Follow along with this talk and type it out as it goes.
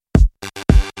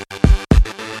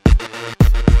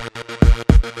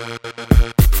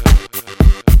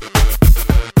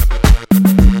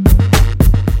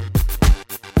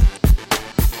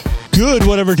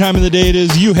whatever time of the day it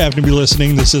is you happen to be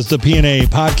listening, this is the P&A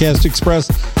Podcast Express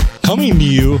coming to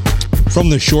you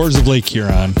from the shores of Lake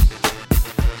Huron.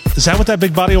 Is that what that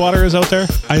big body of water is out there?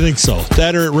 I think so.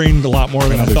 That or it rained a lot more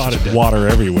than I thought it did. Water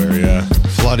everywhere, yeah.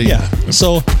 Flooding. Yeah.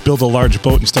 So build a large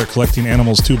boat and start collecting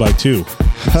animals 2 by 2.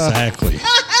 exactly.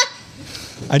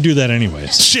 I do that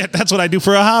anyways. Shit, that's what I do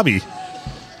for a hobby.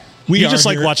 You just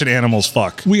like watching animals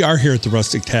fuck. We are here at the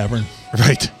Rustic Tavern.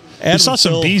 Right. We saw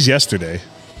some bees yesterday.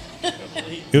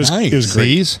 It was Nice. It was great.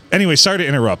 Bees? Anyway, sorry to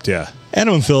interrupt, yeah.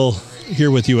 Adam and Phil here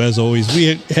with you as always.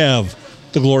 We have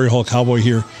the Glory Hole Cowboy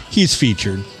here. He's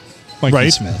featured. Mikey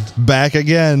Right. Smith. Back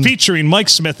again. Featuring Mike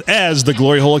Smith as the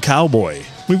Glory Hole Cowboy.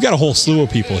 We've got a whole slew of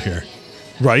people here.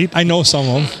 Right? I know some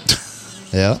of them.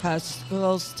 Yeah.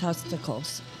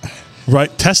 Testicles.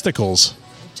 Right. Testicles.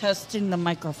 Testing the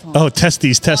microphone. Oh,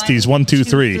 testes. 1, 2,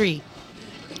 3.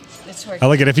 That's right. I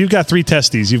like it. If you've got 3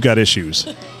 testes, you've got issues.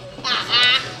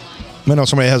 I know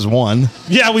somebody has one.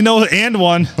 Yeah, we know, and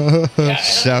one.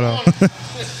 Shout out.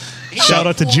 Shout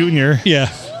out to Junior. Yeah.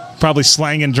 Probably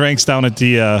slanging drinks down at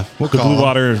the We'll Blue call him.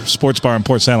 Water Sports Bar in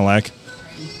Port Sanilac.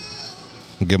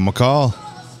 Give him a call.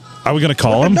 Are we going to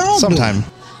call him? Sometime.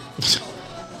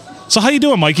 So how you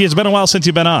doing, Mikey? It's been a while since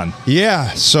you've been on. Yeah.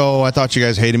 So I thought you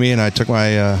guys hated me and I took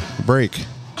my break.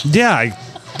 Yeah,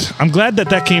 I'm glad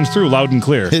that came through loud and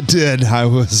clear. It did. I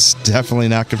was definitely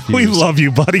not confused. We love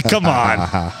you, buddy. Come on.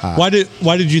 Why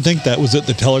did you think that? Was it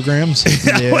the telegrams?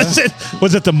 Yeah.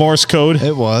 Was it the Morse code?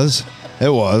 It was. I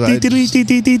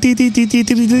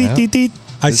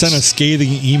I sent a scathing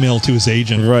email to his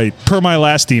agent. Right. Per my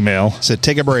last email. said,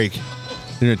 take a break.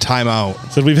 You're in a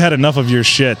timeout. Said we've had enough of your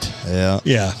shit. Yeah.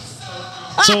 Yeah.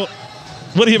 So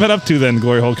what have you been up to then,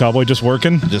 Glory Hole Cowboy? Just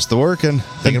working? Just the working.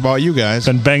 Thinking about you guys.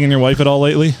 Been banging your wife at all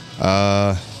lately?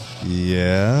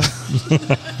 Yeah.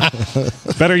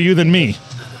 Better you than me.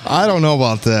 I don't know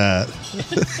about that.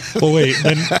 Well, wait.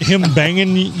 Then him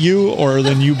banging you or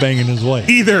then you banging his wife?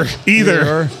 Either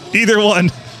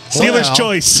one. Dealer's Well.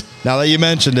 choice. Now that you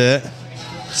mentioned it.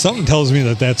 Something tells me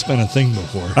that that's been a thing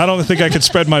before. I don't think I could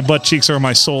spread my butt cheeks or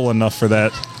my soul enough for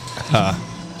that.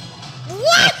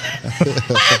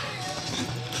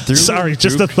 Sorry,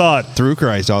 just a thought. Through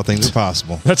Christ, all things are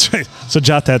possible. That's right. So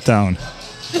jot that down.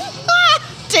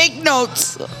 Take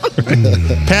notes.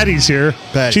 Patty's here.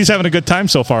 Patty. She's having a good time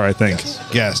so far, I think.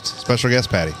 Special guest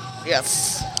Patty.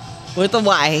 Yes. With a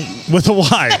Y. With a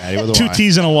Y. Patty with a 2 Y.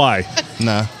 T's and a Y.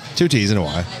 Nah, 2 T's and a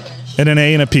Y. And an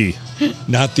A and a P.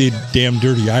 Not the damn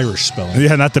dirty Irish spelling.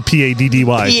 Yeah, not the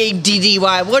P-A-D-D-Y.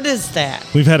 P-A-D-D-Y. What is that?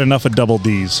 We've had enough of double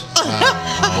D's.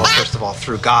 Well, first of all,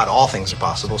 through God, all things are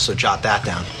possible, so jot that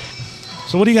down.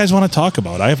 So what do you guys want to talk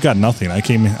about? I have got nothing. I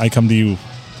come to you.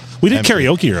 We did Empty.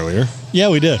 karaoke earlier. Yeah,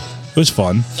 we did. It was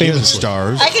fun. Famous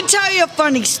stars. I can tell you a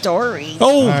funny story.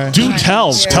 Oh, right. do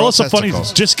tell. Yeah. Tell us a funny.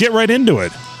 Testicles. Just get right into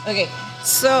it. Okay,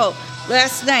 so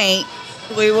last night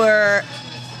we were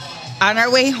on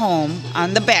our way home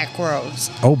on the back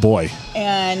roads, Oh boy.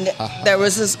 and there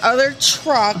was this other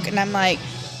truck, and I'm like,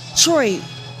 Troy,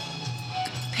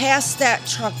 pass that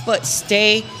truck, but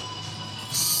stay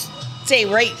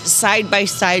right side by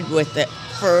side with it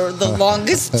for the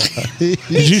longest time.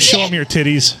 Did you show him your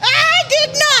titties? I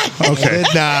did not. Okay.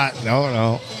 Did not.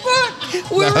 No.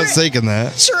 But we I were was thinking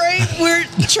that. We're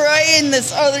trying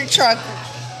this other truck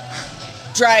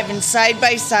driving side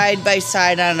by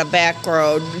side on a back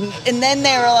road, and then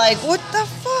they were like, "What the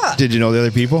fuck?" Did you know the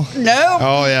other people? No.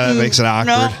 Oh, yeah, that makes it awkward.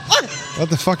 No. What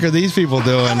the fuck are these people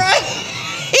doing?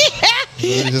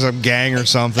 Yeah. Just a gang or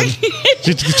something.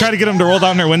 Did you try to get them to roll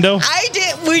down their window? I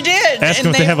did. We did. Ask and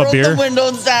them if they have a rolled beer? the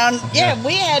windows down. Yeah,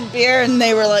 we had beer, and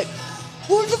they were like,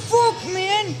 "What the fuck,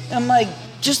 man?" I'm like,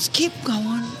 "Just keep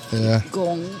going." Yeah. Keep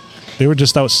going. They were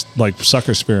just out like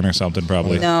sucker spearing or something,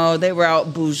 probably. No, they were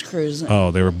out booze cruising.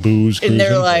 Oh, they were booze cruising. And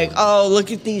they're like, "Oh,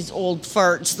 look at these old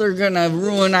farts. They're going to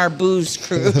ruin our booze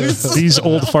cruise." These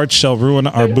old farts shall ruin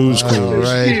our booze cruise. All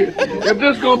right. If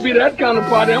this gonna be that kind of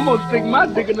party, I'm gonna stick my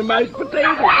dick in the mashed potato.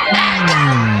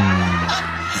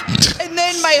 And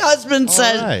then my husband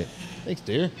said, All right. Thanks,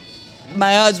 dear.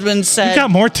 my husband said, You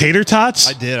got more tater tots?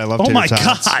 I did. I love Oh tater my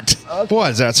tots. God.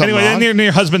 What, is that something Anyway, wrong? then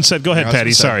your husband said, go ahead, Your Patty,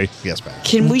 husband said- sorry. Yes, Patty.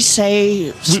 "Can we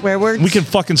say swear words?" We can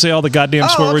fucking say all the goddamn Oh,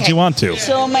 swear words okay. you want to.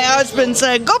 So my husband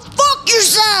said, "Go fuck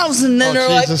yourselves," and then Oh,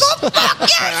 they're Jesus. like, "Go fuck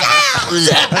yourselves."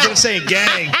 I was going to say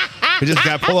gang. We just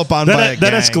got pulled up on by a That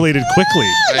gang. escalated quickly.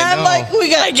 And I I'm know. like, "We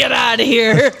gotta get out of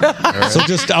here." So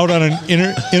just out on an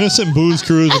innocent booze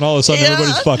cruise, and all of a sudden Yeah.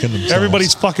 everybody's fucking themselves.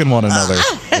 Everybody's fucking one another.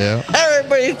 Yeah.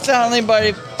 Everybody's telling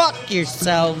everybody, "Fuck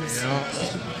yourselves." Well,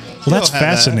 that's Still have that.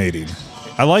 fascinating.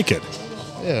 I like it.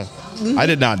 Yeah. I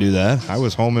did not do that. I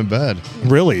was home in bed.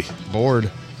 Really. Bored.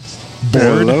 Bored?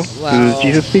 Hello, Wow. this is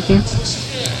Jesus speaking.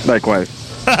 Likewise.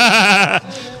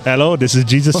 Hello, this is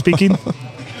Jesus speaking.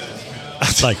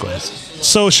 Likewise.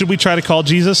 So, should we try to call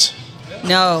Jesus?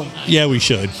 No. Yeah, we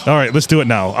should. All right, let's do it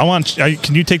now.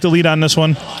 Can you take the lead on this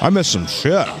one? I missed some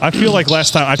shit. I feel like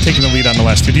last time I've taken the lead on the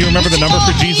last two. Do you remember the number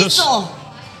for Jesus? Hazel.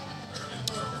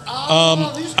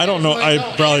 I don't know. I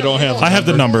probably don't have. I have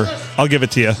the number. I'll give it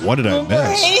to you. What did I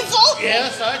miss? Hazel?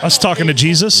 Us talking to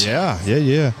Jesus?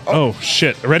 Yeah. Oh,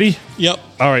 shit. Ready? Yep.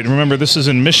 All right, remember, this is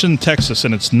in Mission, Texas,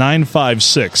 and it's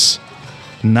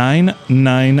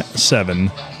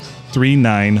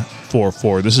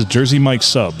 956-997-3944. This is Jersey Mike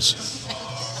Subs.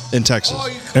 In Texas.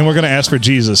 And we're going to ask for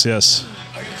Jesus, yes.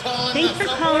 Thanks for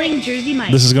calling Jersey Mike.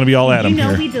 This is going to be all Adam Did you know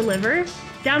here. we deliver?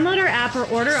 Download our app or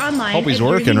order online Hope he's at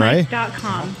working, right?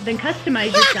 jerseymike.com. Then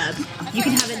customize your sub. You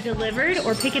can have it delivered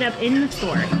or pick it up in the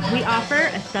store. We offer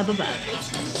a sub above.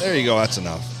 There you go. That's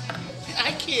enough.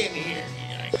 I can't hear you.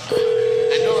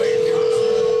 I know what you're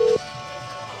doing.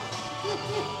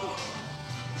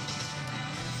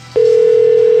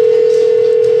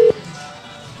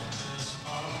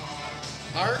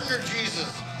 Martin or Jesus?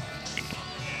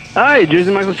 Hi,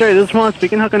 Jersey Michael Cherry. This is Juan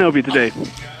speaking. How can I help you today?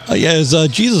 Yeah, is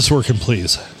Jesus working,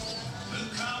 please?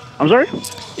 I'm sorry?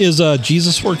 Is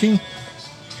Jesus working?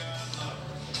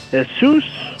 Jesus?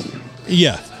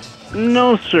 Yeah.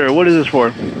 No, sir. What is this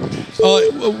for?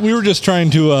 We were just trying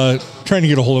to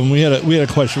get a hold of him. We had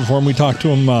a question for him. We talked to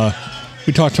him.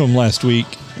 We talked to him last week.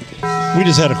 We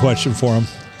just had a question for him.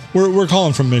 We're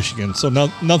calling from Michigan, so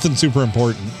nothing super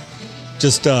important.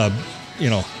 Just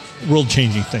world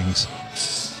changing things.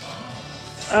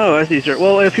 Oh, I see, sir.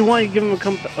 Well, if you want, you give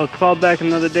him a call back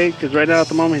another day, because right now at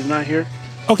the moment he's not here.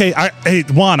 Okay, hey,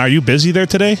 Juan, are you busy there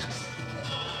today?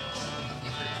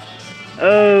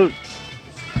 A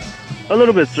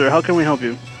little bit, sir. How can we help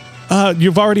you?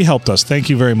 You've already helped us. Thank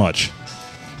you very much.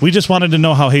 We just wanted to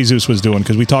know how Jesus was doing,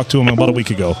 because we talked to him about a week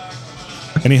ago,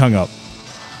 and he hung up.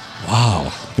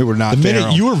 Wow. We were not The there.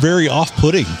 minute you were very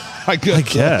off-putting. I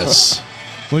guess.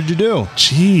 What did you do?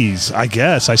 Jeez, I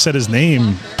guess. I said his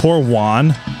name. Poor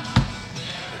Juan.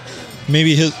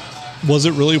 Maybe was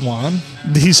it really Juan?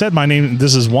 He said my name,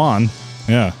 this is Juan.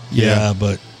 Yeah. Yeah,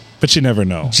 but you never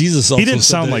know. Jesus also He didn't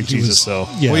said sound that like he Jesus, was- though.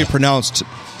 Yeah. Well, you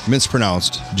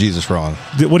mispronounced Jesus wrong.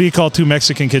 What do you call two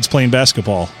Mexican kids playing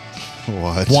basketball?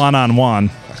 What? Juan on Juan.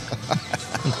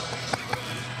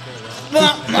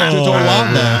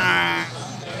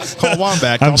 Call Juan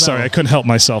back. I'm sorry, I couldn't help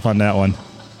myself on that one.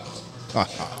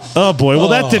 Oh, boy. Well,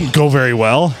 that didn't go very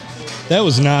well. That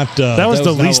was not. That was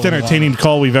the not least what we entertaining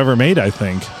call we've ever made, I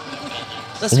think.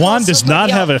 Let's Juan call does not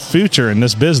somebody have a else. future in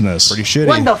this business. Pretty shitty.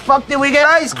 When the fuck did we get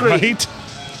ice cream? Right?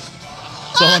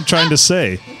 That's all I'm trying to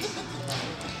say.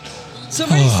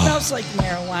 Somebody smells like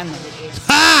marijuana.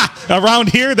 Around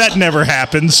here, that never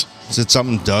happens. Is it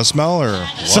something does smell or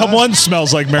what? Someone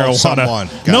smells like marijuana. someone.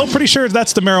 No, Gotcha. pretty sure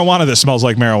that's the marijuana that smells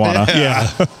like marijuana.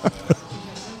 Yeah.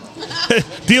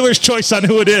 Dealer's choice on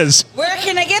who it is. Where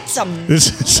can I get some? This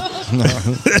is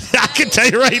I can tell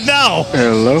you right now.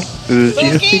 Hello, this is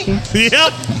Jesus Cookie? speaking.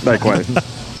 Yep. Likewise.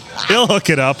 He'll hook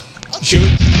it up.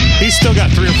 He's still got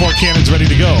 3 or 4 cannons ready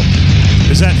to go.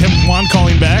 Is that him, Juan,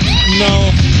 calling back?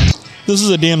 No. This is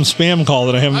a damn spam call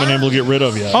that I haven't been able to get rid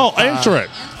of yet. Oh, answer it.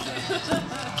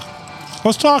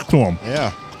 Let's talk to him.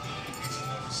 Yeah.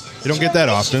 You don't get that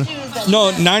often.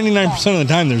 No, 99% of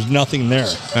the time there's nothing there.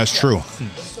 That's true.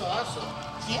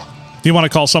 Do you want to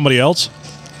call somebody else?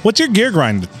 What's your gear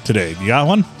grind today? You got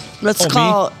one? Let's Oh, me?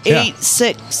 call Yeah.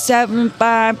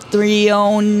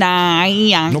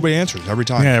 8675309. Nobody answers every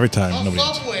time. Yeah, every time. Nobody.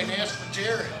 Subway and ask for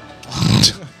Jared.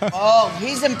 Oh,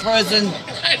 he's in prison.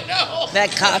 I know. That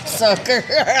cocksucker.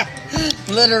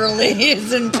 Literally,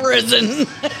 he's in prison.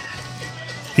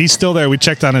 He's still there. We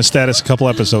checked on his status a couple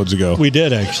episodes ago. We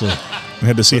did, actually. We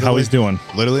had to see how he's doing.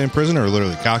 Literally in prison or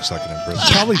literally cocksucking in prison?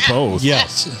 Probably both.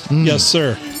 Yes. Yes,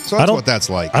 sir. So that's what that's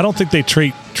like. I don't think they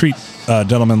treat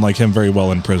gentlemen like him very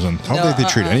well in prison. I don't think they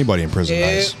treat anybody in prison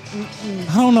nice.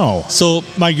 I don't know. So,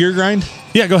 my gear grind?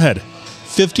 Yeah, go ahead.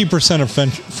 50% of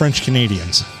French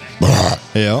Canadians.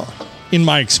 Yeah. In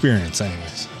my experience,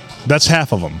 anyways. That's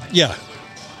half of them. Yeah.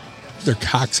 They're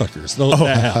cocksuckers.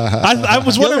 I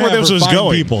was wondering where this was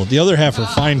going. People. The other half are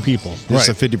fine people. Just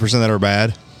the 50% that are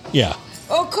bad? Yeah.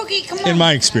 Oh, Cookie, come on. In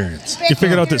my experience. You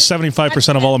figured out that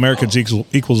 75% of all Americans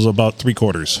equals about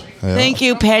 3/4. Yeah. Thank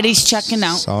you. Patty's checking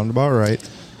out. Sound about right.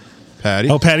 Patty?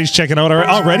 Oh, Patty's checking out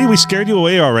already? We scared you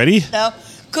away already? No,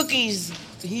 Cookie's,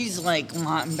 he's like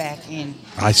wanting back in.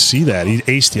 I see that. He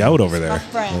aced you out over My there.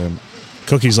 friend.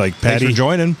 Cookie's like, Thanks Patty, for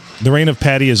joining. the reign of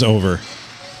Patty is over.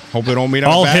 Hope we don't meet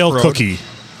on All a back hail road. Cookie.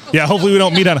 Yeah, hopefully we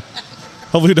don't meet on a...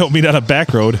 Hopefully we don't meet on a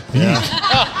back road. Yeah.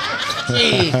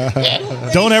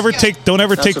 Don't ever take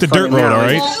the dirt road, all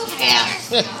right?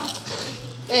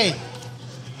 Hey,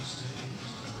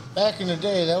 back in the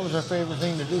day, that was our favorite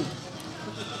thing to do.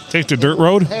 Take the dirt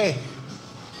road? Hey,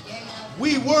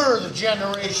 we were the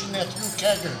generation that threw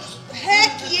keggers.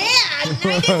 Heck yeah!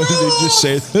 Did you just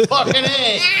say that? Fucking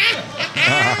A.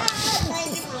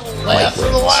 Laugh for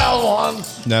the wild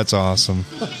ones. That's awesome.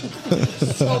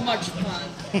 So much fun.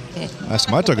 Last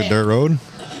time I took a dirt road,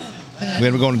 we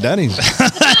ended up going to Denny's.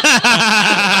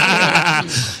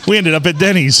 We ended up at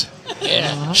Denny's.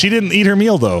 Yeah. She didn't eat her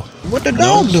meal, though. What the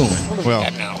dog doing?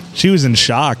 Well, She was in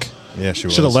shock. yeah, she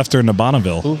was. Should have left her in the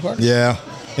Bonneville. Yeah,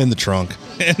 in the trunk.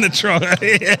 In the trunk.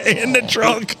 In the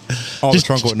trunk. Oh, the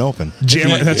trunk wouldn't open.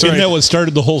 Jam it. That's Isn't right. that what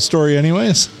started the whole story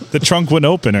anyways? The trunk wouldn't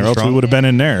open, or else we trunk? would have been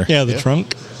in there. Yeah, the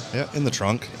trunk. Yeah, in the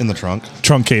trunk. In the trunk.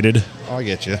 Truncated. Oh, I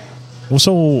get you. Well,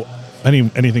 so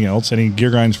anything else? Any gear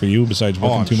grinds for you besides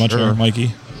working I'm too much, sure.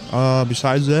 Mikey?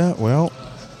 Besides that, well,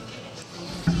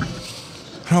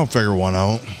 I'll figure one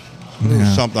out.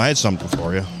 Something. I had something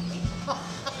for you.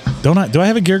 Do I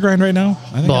have a gear grind right now?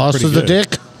 I think Boss I'm is pretty a good.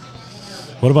 dick.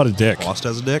 What about a dick? Boss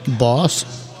has a dick. Boss.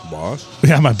 Boss.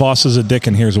 Yeah, my boss is a dick,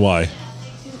 and here's why.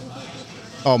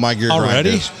 Oh, my gear grind Already?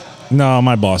 is. No,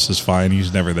 my boss is fine.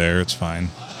 He's never there. It's fine.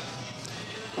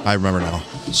 I remember now.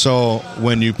 So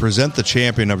when you present the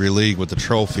champion of your league with the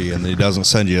trophy and he doesn't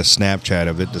send you a Snapchat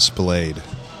of it displayed,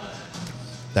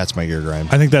 that's my gear grind.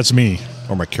 I think that's me.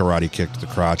 Or my karate kick to the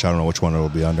crotch. I don't know which one it will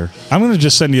be under. I'm going to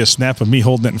just send you a snap of me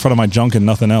holding it in front of my junk and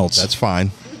nothing else. That's fine.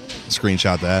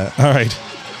 Screenshot that. all right.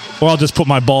 Or I'll just put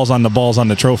my balls on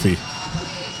the trophy.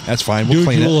 That's fine. We'll Dude,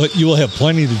 clean it. you will have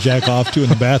plenty to jack off to in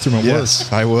the bathroom at work.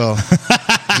 Yes, I will.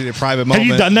 Is it a private moment?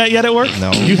 Have you done that yet at work?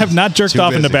 No. You have not jerked Too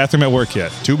off in the busy. bathroom at work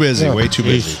yet. Too busy. Way too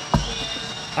busy.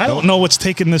 I don't know what's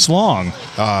taking this long.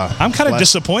 I'm kind of less-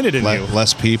 disappointed in you.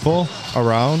 Less people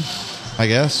around, I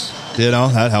guess. You know,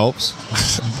 that helps.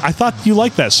 I thought you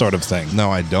liked that sort of thing. No,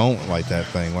 I don't like that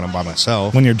thing when I'm by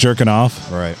myself. When you're jerking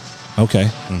off? Right. Okay.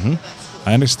 Mm-hmm.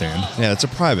 I understand. Yeah, it's a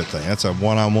private thing. That's a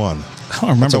one-on-one. I don't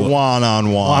remember. It's a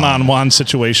one-on-one. One-on-one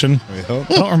situation. We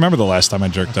hope. I don't remember the last time I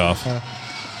jerked off.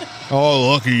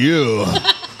 Oh, look at you.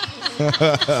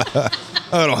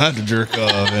 I don't have to jerk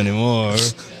off anymore.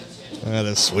 I had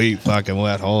a sweet fucking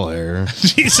wet hole here.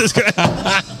 Jesus Christ.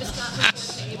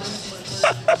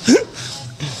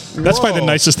 That's probably the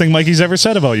nicest thing Mikey's ever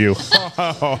said about you.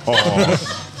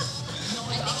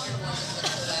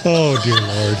 Oh, dear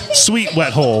Lord. Sweet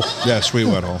wet hole. Yeah, sweet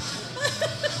wet hole.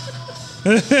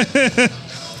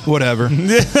 Whatever.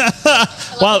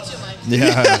 Well,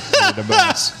 Yeah, the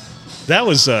best. that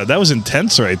was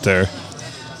intense right there.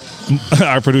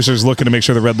 Our producer's looking to make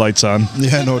sure the red light's on.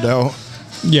 Yeah, no doubt.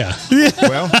 Yeah.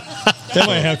 Well, That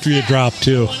might have to be a drop,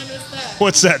 too.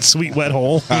 What's that sweet wet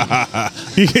hole?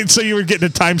 So you were getting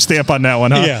a timestamp on that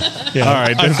one, huh? Yeah. All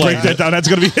right, then break that down. That's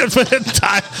going to be it for the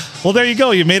time. Well, there you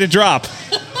go. You made a drop.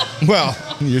 well,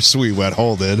 your sweet wet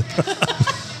hole did.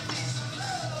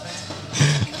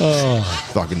 Oh,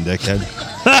 fucking dickhead.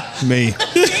 Me,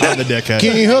 I'm the dickhead.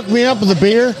 Can you hook me up with a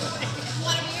beer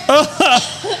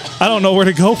I don't know where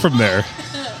to go from there.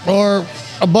 or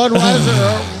a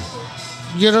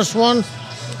Budweiser? Get us one.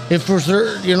 If we're,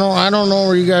 I don't know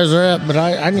where you guys are at, but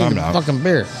I need I'm a not. fucking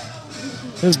beer.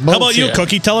 This How about you, bullshit.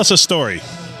 Cookie? Tell us a story.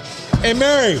 Hey,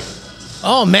 Mary.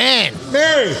 Oh man,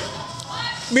 Mary.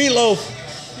 Meatloaf.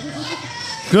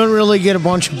 couldn't really get a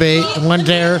bunch of bait. Went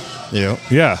there. Yeah.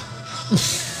 Yeah.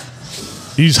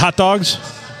 You use hot dogs?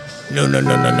 No.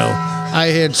 I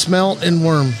had smelt and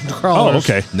worm Oh, crawlers.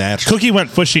 okay. Natural. Cookie went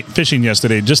fishing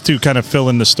yesterday just to kind of fill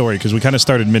in the story because we kind of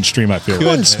started midstream, I feel You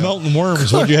like. had smelting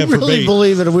worms. What'd you have for really bait?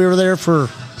 believe it. We were there for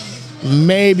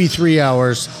maybe 3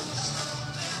 hours.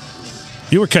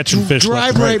 You were catching fish.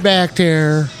 Drive left and right back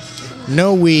there.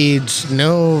 No weeds.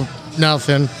 No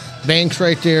nothing. Banks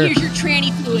right there. Here's your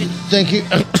tranny fluid. Thank you.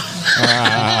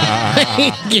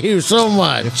 Thank you so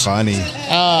much. Funny.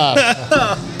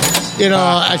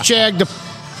 I shagged the.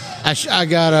 I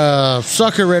got a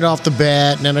sucker right off the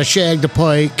bat, and then I shagged a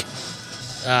pike.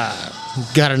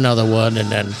 Got another one,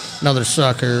 and then another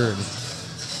sucker.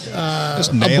 And,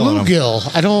 Just a nailing 'em.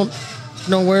 bluegill. I don't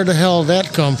know where the hell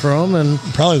that come from, and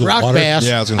Probably the rock water. bass.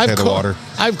 Yeah, I was gonna say the water.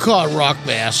 I've caught rock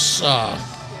bass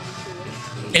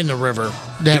in the river.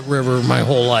 That river, my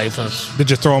whole life.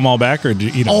 Did you throw them all back or did you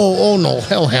eat them? Oh no,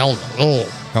 hell no.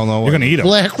 Oh. Hell no. You're going to eat them.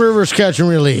 Black River's catch and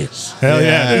release. Hell yeah.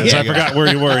 Yeah, it is. there I you go. forgot where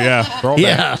you were, yeah.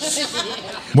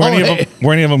 Yes.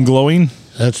 Were any of them glowing?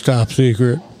 That's top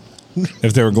secret.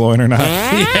 If they were glowing or not?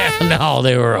 Yeah, no,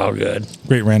 they were all good.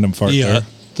 Great random fart Yeah. there.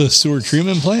 The sewer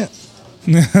treatment plant?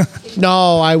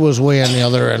 No, I was way on the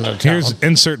other end of town. Here's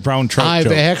insert brown trout I've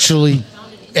joke.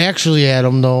 actually had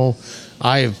them though.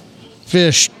 I've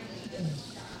fished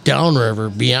downriver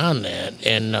beyond that,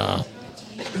 and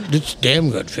it's damn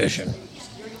good fishing.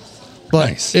 But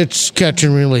Nice. it's catch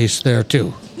and release there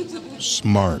too.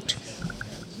 Smart.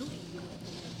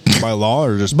 By law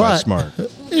or just by But smart?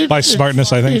 By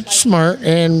smartness, I think. It's smart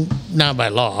and not by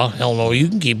law. Hell no, you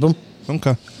can keep them.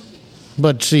 Okay.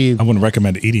 But see, I wouldn't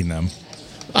recommend eating them.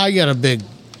 I got a big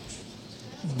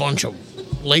bunch of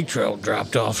lake trout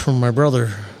dropped off from my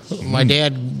brother. My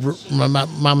dad, my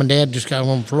mom and dad just got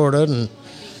home from Florida, and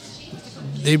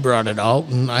they brought it out,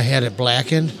 and I had it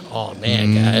blackened. Oh,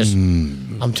 man, guys.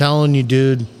 I'm telling you,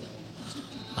 dude,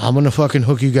 I'm going to fucking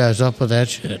hook you guys up with that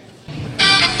shit.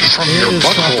 From It your is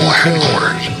butthole fucking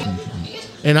headquarters.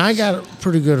 And I got a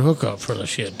pretty good hookup for the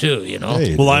shit, too, you know?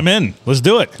 Hey, Well, I'm in. Let's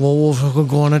do it. Well, we'll fucking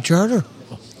go on a charter.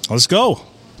 Let's go.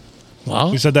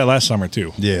 Well, We said that last summer,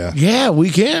 too. yeah. yeah, we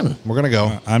can. We're going to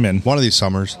go. I'm in. One of these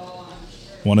summers.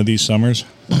 One of these summers.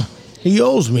 He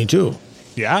owes me, too.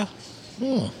 Yeah?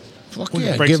 Fuck We yeah.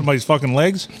 can break give- somebody's fucking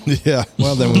legs? Yeah.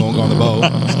 Well, then we won't go on the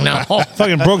boat. No.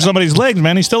 Fucking broke somebody's legs,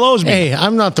 man. He still owes me. Hey,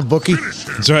 I'm not the bookie.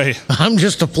 That's right. I'm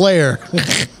just a player.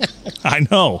 I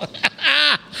know.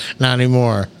 Not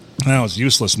anymore. Now it's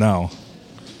useless now.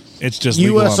 It's just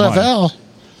legal online.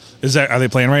 USFL. Are they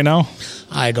playing right now?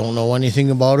 I don't know anything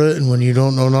about it, and when you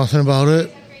don't know nothing about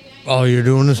it, all you're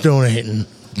doing is donating.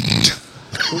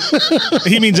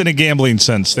 He means in a gambling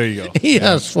sense. There you go.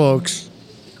 Yes, folks.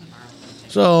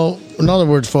 So, in other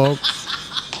words, folks,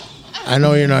 I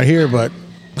know you're not here, but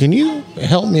can you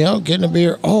help me out getting a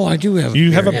beer? Oh, I do have a beer.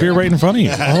 You have a beer right in front of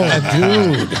you.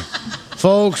 Oh, dude.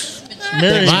 Folks,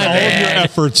 Mary, My all of your bad.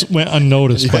 efforts went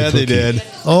unnoticed. by Yeah, they Cookie. did.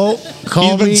 oh,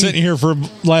 call He's been me. sitting here for the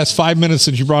last 5 minutes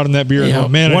since you brought in that beer. Yeah. Oh,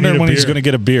 man, I Wondering need a when he's beer. going to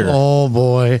get a beer. Oh,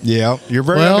 boy. Yeah. You're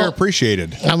very Well-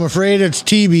 underappreciated. I'm afraid it's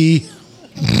TB.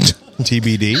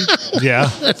 TBD. Yeah.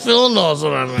 Phil knows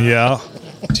what I mean. Yeah.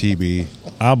 TB.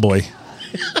 Oh, boy.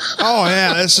 Oh,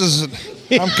 yeah. This is.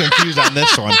 I'm confused on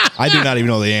this one. I do not even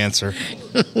know the answer.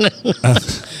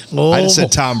 Oh, I just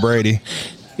said Tom Brady.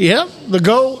 yep, the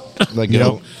goat. Like, you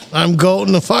know, I'm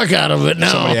goating the fuck out of it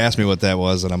now. somebody asked me what that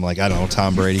was, and I'm like, I don't know,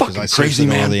 Tom Brady, because I Fucking seriously crazy,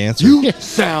 don't know man. the answer. You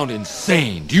sound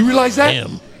insane. Do you realize that?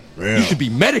 Damn. You should be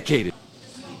medicated.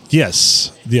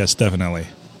 Yes. Yes, definitely.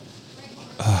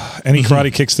 Any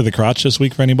karate kicks to the crotch this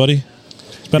week for anybody?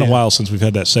 It's been a while since we've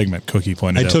had that segment, Cookie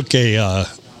pointed I out. took a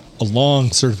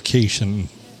long certification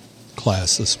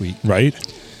class this week, Right?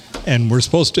 and it's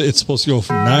supposed to go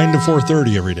from 9 to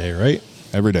 4:30 every day, right?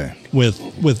 Every day.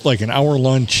 With like an hour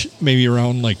lunch, maybe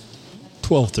around like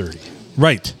 12:30.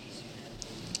 Right.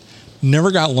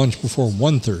 Never got lunch before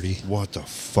 1:30. What the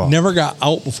fuck? Never got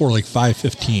out before like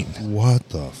 5:15. What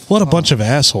the fuck? What a bunch of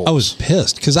assholes. I was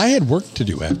pissed because I had work to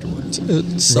do afterwards.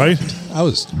 It sucked. Right? I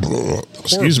was.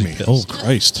 Excuse me. horribly Oh, pissed.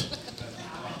 Christ.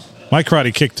 My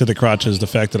karate kick to the crotch is the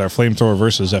fact that our Flamethrower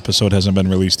Versus episode hasn't been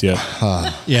released yet.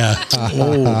 Yeah.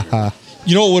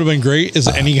 You know what would have been great is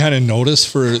any kind of notice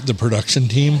for the production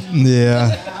team.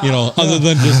 Yeah. You know, other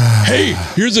than just, hey,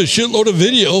 here's a shitload of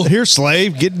video. Here,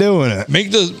 slave, get doing it.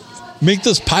 Make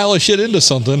this pile of shit into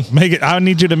something. Make it. I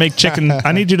need you to make chicken.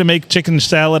 I need you to make chicken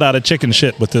salad out of chicken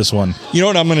shit with this one. You know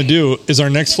what I'm going to do is our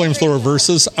next Flamethrower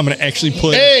Versus, I'm going to actually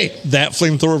put that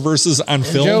Flamethrower Versus on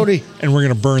film, Jody. and we're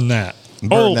going to burn that.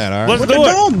 Burn that, all right? Let's do it.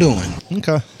 dog doing?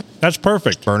 Okay. That's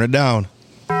perfect. Burn it down.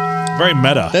 Very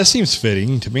meta. That seems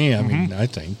fitting to me. I mean, I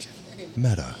think.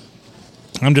 Meta.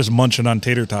 I'm just munching on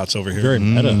tater tots over here. Very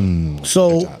meta.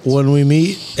 So when we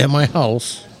meet at my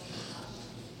house,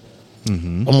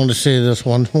 I'm going to say this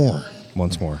once more.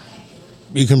 Once more.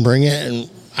 You can bring it, and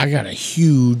I got a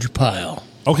huge pile.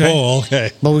 Okay. Oh,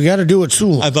 okay. But we got to do it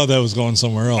soon. I thought that was going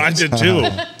somewhere else. I did too.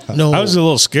 No, I was a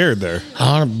little scared there.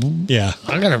 Yeah.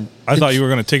 I got to. I thought you were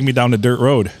going to take me down the dirt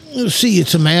road. See,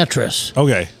 it's a mattress,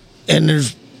 Okay. and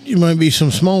you might be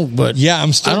some smoke, but Yeah,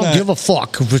 I'm still I don't not- give a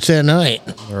fuck if it's at night.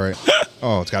 All right.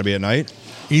 Oh, it's got to be at night?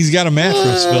 He's got a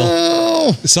mattress, Phil. Oh,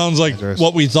 It sounds like Mattress.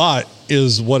 what we thought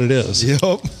is what it is. Yep.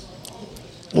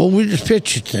 well, we just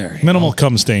pitch it there. Minimal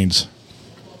cum stains.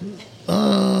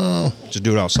 Just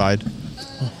do it outside.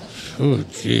 Oh,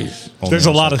 jeez. There's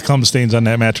a lot of cum stains on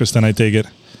that mattress, then I take it.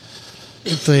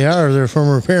 If they are, they're from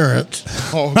her parents.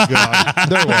 Oh, God.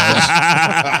 There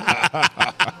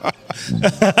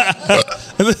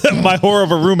was. My horror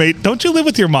of a roommate. Don't you live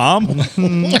with your mom?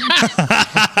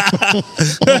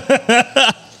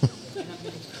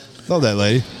 Love that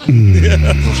lady.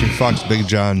 Well, she fucks Big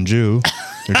John Jew.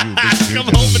 Or Jew, Big Jew. Come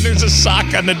home and there's a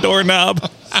sock on the doorknob.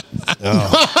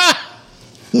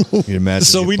 You imagine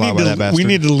So you we plow need by that to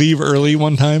bastard? leave early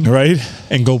one time, Right?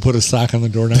 and go put a sock on the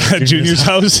door. At Junior's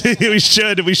house. We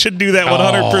should do that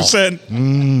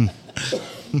 100%.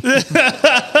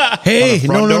 Hey,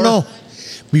 front door? no.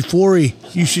 Before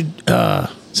you should.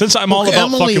 Since I'm all hook about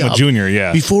Emily fucking with up. Junior,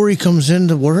 yeah. Before he comes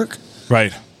into work,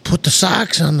 Right. put the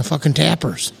socks on the fucking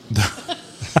tappers.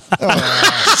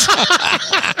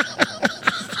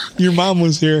 Your mom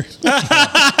was here.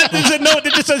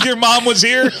 It just says your mom was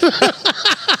here.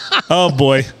 Oh,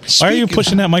 boy. Why are you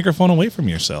pushing that microphone away from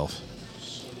yourself?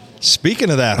 Speaking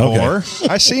of that Okay. whore,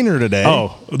 I seen her today. Oh,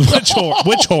 which whore?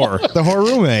 Which whore? The whore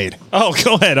roommate. Oh,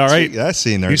 go ahead. All right. I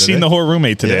seen her. You seen the whore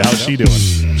roommate today. Yeah, How's she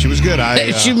doing? She was good.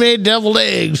 She made deviled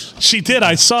eggs. She did.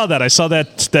 I saw that. I saw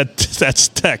that's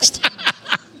text.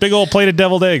 Big old plate of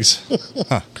deviled eggs.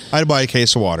 I had to buy a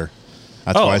case of water.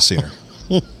 That's why I seen her.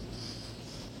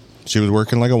 She was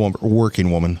working like a working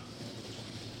woman.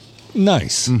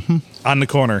 Nice. On the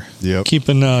corner. Yep.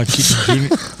 Keeping Junior.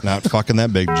 Not fucking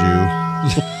that big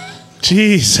Jew.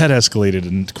 Jeez, that escalated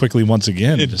and quickly once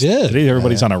again. It did. Today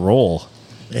everybody's on a roll.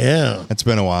 Yeah. It's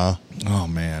been a while. Oh,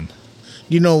 man.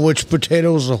 You know which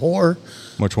potato's a whore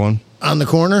Which one? on the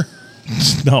corner?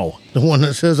 No. The one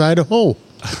that says Idaho.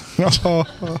 Oh,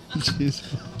 jeez.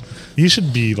 You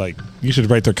should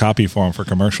write their copy for them for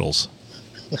commercials.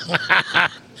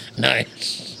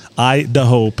 Nice.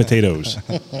 Idaho potatoes.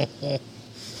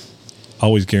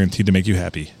 Always guaranteed to make you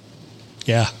happy.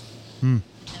 Yeah.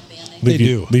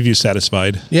 Leave you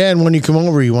satisfied. Yeah, and when you come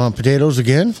over, you want potatoes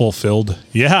again? Fulfilled.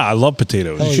 Yeah, I love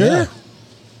potatoes. Oh, Sure. yeah.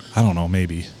 I don't know,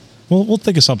 maybe. We'll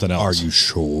think of something else. Are you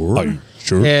sure? Are you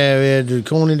sure? Yeah, we had the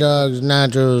coney dogs,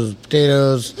 nachos,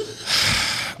 potatoes.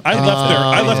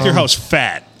 I left your house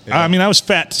fat. Yeah. I mean, I was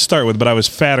fat to start with, but I was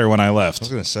fatter when I I was left.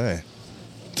 going to say.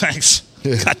 Thanks.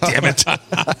 God damn it.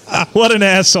 What an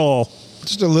asshole.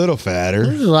 Just a little fatter.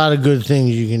 There's a lot of good things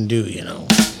you can do, you know.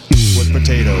 With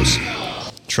potatoes.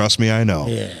 Trust me, I know.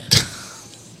 Yeah.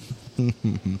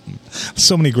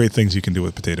 So many great things you can do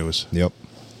with potatoes. Yep.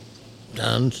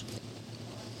 Tons.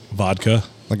 Vodka.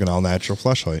 Like an all-natural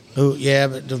fleshlight. Oh, yeah,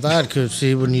 but the vodka,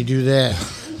 see, when you do that,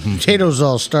 potatoes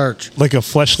all starch. Like a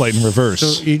fleshlight in reverse.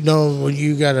 So, you know, when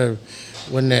you got to,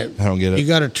 I don't get it. You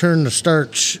got to turn the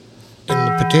starch in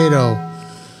the potato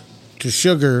to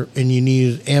sugar, and you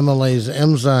need amylase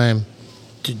enzyme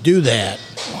to do that.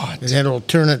 What? And that'll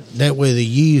turn it, that way the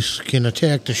yeast can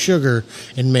attack the sugar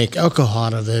and make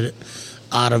alcohol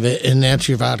out of it, and that's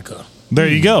your vodka. There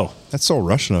you go. That's so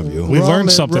Russian of you. We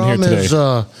learned something here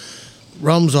today.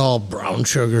 Rum's all brown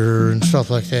sugar and stuff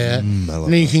like that. I love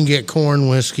And then you can get corn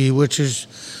whiskey, which is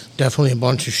definitely a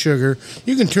bunch of sugar.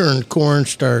 You can turn corn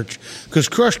starch, because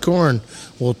crushed corn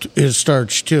is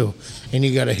starch too. And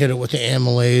you got to hit it with the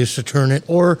amylase to turn it,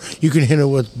 or you can hit it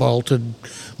with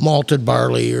malted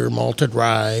barley or malted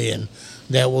rye, and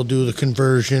that will do the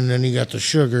conversion. And you got the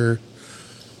sugar,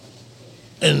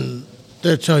 and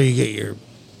that's how you get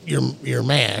your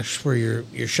mash for your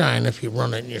shine if you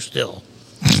run it in your still.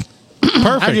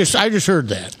 Perfect. I just heard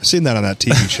that. I've seen that on that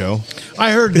TV show.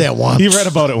 I heard that once. You read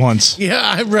about it once. Yeah,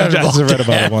 I read I read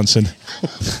about it once. And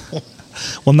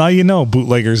well, now you know,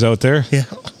 bootleggers out there. Yeah.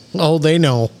 Oh, they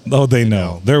know. Oh, they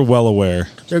know. They're well aware.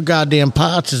 Their goddamn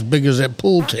pot's as big as that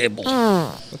pool table.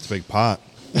 That's a big pot.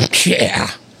 Yeah.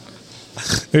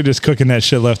 They're just cooking that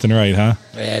shit left and right, huh?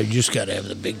 Yeah, you just got to have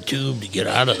the big tube to get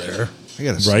out of there. I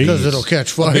got to Right. Because it'll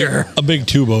catch fire. A big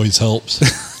tube always helps.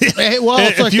 Hey, well,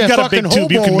 it's If like you've that got a big fucking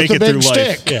tube, you hobo can with make the it big through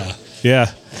life. stick. Yeah.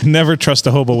 Yeah. Never trust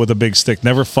a hobo with a big stick.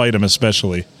 Never fight him,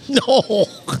 especially. No.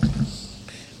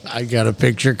 I got a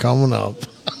picture coming up.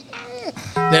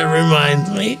 That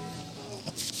reminds me.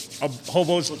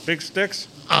 Hobos with big sticks?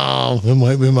 Oh, it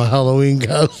might be my Halloween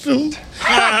costume.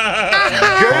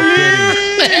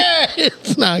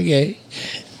 It's not gay.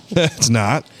 It's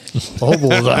not.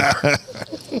 Hobos are.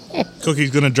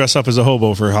 Cookie's going to dress up as a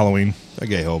hobo for Halloween. A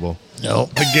gay hobo. No.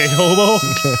 A gay hobo?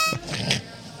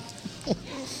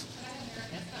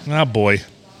 Ah, boy.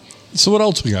 So what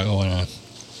else we got going on?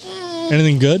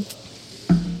 Anything good?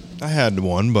 I had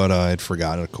one, but I'd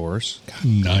forgotten, of course.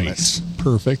 Nice.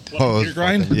 Perfect. Oh, it was Your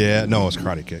grind? fucking- yeah, no, it was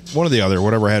karate kick. One or the other.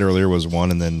 Whatever I had earlier was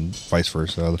one, and then vice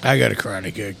versa. I got a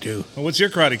karate kick, too. Well, what's your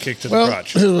karate kick to the Well,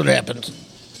 crotch? here's what happens.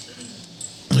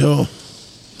 So,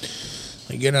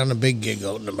 I get on a big gig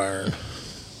out in the barn.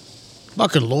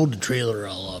 Fucking load the trailer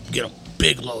all up. Get a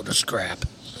big load of scrap.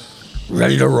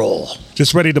 Ready to roll.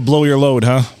 Just ready to blow your load,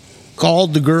 huh?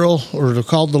 Called the girl, or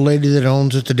called the lady that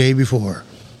owns it the day before.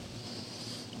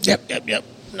 Yep.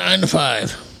 9 to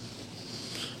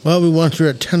 5. Well, we went through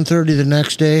at 10:30 the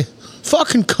next day.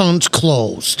 Fucking cunt's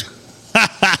closed.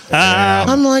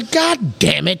 I'm like, God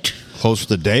damn it. Closed for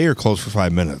the day or closed for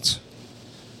 5 minutes?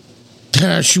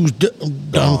 She was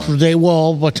done for the day.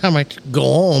 Well, by the time I go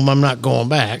home, I'm not going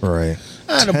back. Right.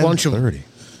 I had a bunch of 10:30.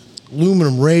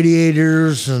 aluminum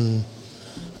radiators, and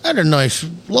I had a nice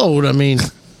load. I mean,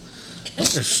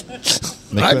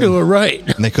 I do it right.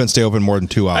 And they couldn't stay open more than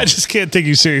 2 hours. I just can't take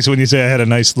you serious when you say I had a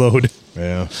nice load.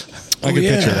 Yeah. I can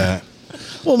picture that.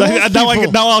 Well,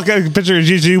 now I'll get a picture of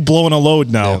you blowing a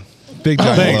load now. Yeah. Big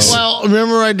giant Thanks. load. Well,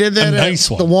 remember I did that nice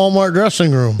at one. the Walmart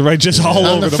dressing room. Right, just all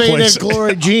On over the faded place.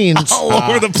 glory jeans. All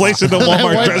over the place in the I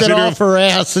Walmart wiped it dressing room. off her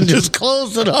ass and just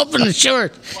closed it up in the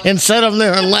shirt and set them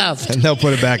there and left. And they'll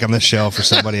put it back on the shelf for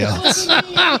somebody else.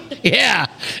 Yeah.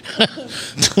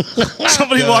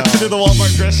 Somebody walked into the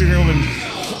Walmart dressing room and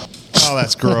Oh,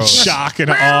 that's gross. shock and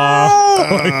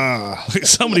awe. Like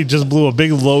somebody just blew a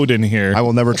big load in here. I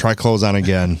will never try clothes on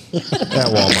again at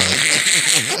Walmart.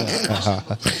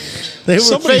 They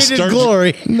were faded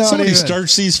glory. Somebody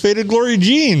starts these faded glory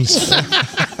jeans.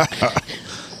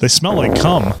 They smell like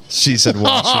cum. She said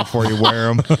wash them before you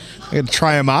wear them. I can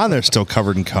try them on. They're still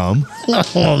covered in cum.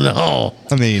 Oh, no.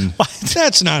 I mean,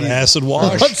 That's not acid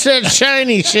wash. What's that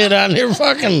shiny shit on your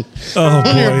fucking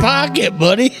Oh, your boy. pocket,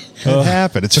 buddy? it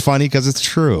happened. It's funny because it's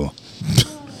true.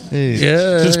 Hey.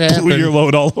 Yeah, Just it blew happened. your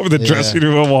load all over the dressing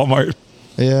room at Walmart.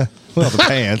 Yeah. Well, the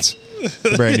pants.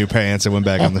 Brand new pants that went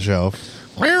back on the shelf.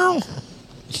 Well,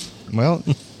 Well,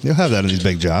 you'll have that in these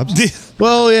big jobs.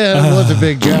 yeah, it was a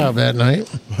big job that night.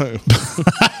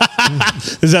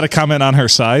 Is that a comment on her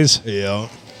size? Yeah.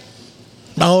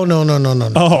 Oh, no. Oh.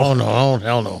 Oh, no. Oh,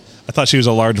 hell no. I thought she was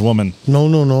a large woman.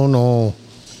 No.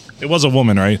 It was a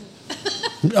woman, right?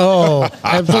 Oh,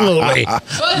 absolutely.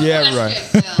 Yeah,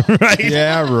 right. Right?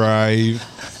 Yeah, right.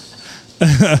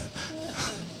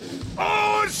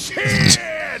 Oh, shit!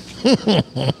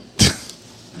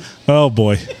 Oh,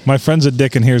 boy. My friend's a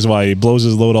dick, and here's why. He blows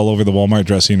his load all over the Walmart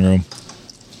dressing room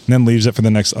and then leaves it for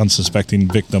the next unsuspecting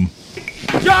victim.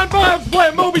 John Bob's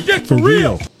playing Moby Dick for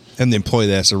real. And the employee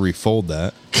that has to refold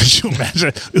that. Could you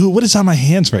imagine? Ooh, what is on my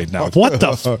hands right now? What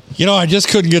the? I just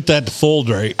couldn't get that to fold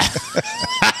right.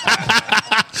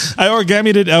 I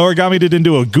origamied it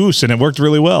into a goose, and it worked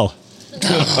really well.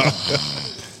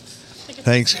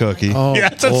 Thanks, Cookie. Oh, Yeah,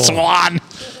 it's a swan.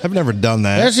 I've never done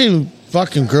that. That's even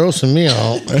fucking grossing me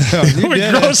out.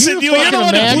 Grossing you. You're the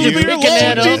one that blew imagine your picking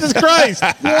that load. up? Jesus Christ.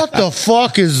 What the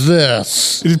fuck is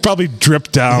this? It probably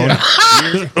dripped down,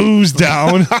 oozed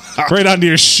down, right onto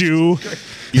your shoe.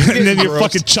 And then your grossed.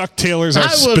 fucking Chuck Taylors are I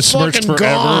was besmirched fucking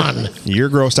forever. gone. You're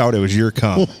grossed out. It was your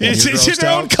cum. It's You're your grossed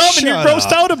own out? cum, and you're Shut grossed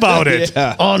up. out about it.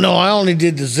 Yeah. Oh, no, I only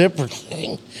did the zipper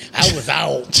thing. I was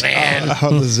out, man.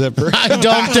 On the zipper. I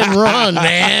dumped and run,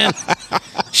 man.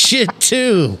 Shit,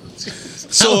 too.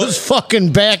 So I was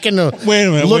fucking back in the... Wait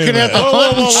a minute, Looking at the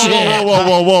home shit.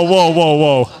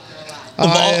 Whoa.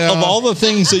 Of all the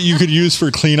things that you could use for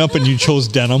cleanup, and you chose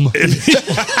denim.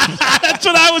 That's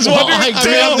what I was wondering,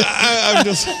 I I'm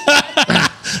just.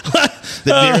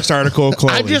 The nearest article of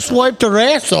clothing. I just wiped her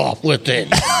ass off with it.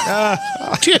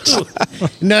 Dude.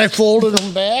 And then I folded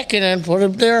them back and then put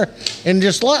them there and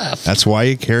just left. That's why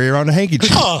you carry around a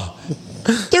handkerchief. Oh,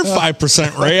 they're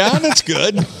 5% rayon. It's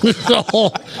good.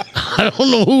 So, I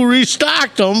don't know who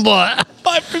restocked them, but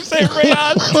 5%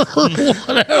 rayon.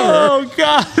 whatever. Oh,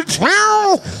 God.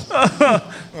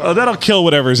 Oh, that'll kill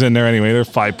whatever's in there anyway. They're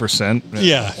 5%.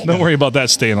 Yeah. Don't worry about that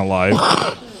staying alive.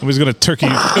 Nobody's going to turkey.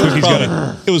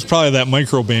 It was probably that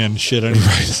microband shit.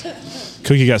 Anyways.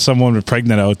 Cookie got someone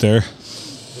pregnant out there.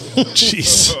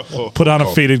 Jeez. Put on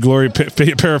a faded glory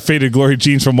pair of faded glory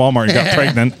jeans from Walmart and got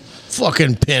pregnant.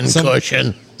 Fucking pin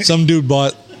cushion. Some dude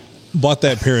bought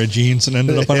that pair of jeans and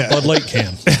ended up on a Bud Light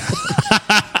can.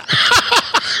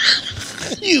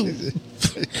 You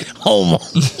homo.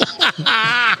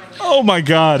 Oh, my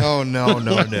God. Oh, no.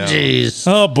 Jeez.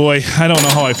 Oh, boy. I don't know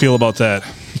how I feel about that.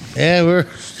 Yeah, we're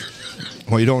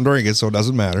Well, you don't drink it, so it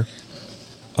doesn't matter.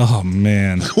 Oh,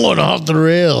 man. going off the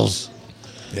rails.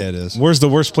 Yeah, it is. Where's the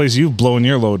worst place you've blown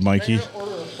your load, Mikey?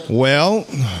 Well,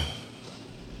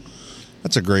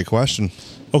 that's a great question.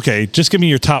 Okay, just give me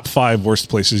your top 5 worst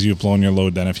places you've blown your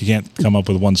load then, if you can't come up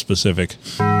with one specific.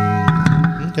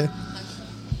 Okay.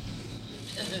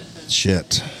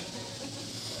 Shit.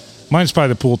 Mine's probably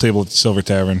the pool table at the Silver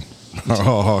Tavern.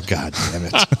 Oh, God damn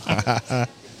it.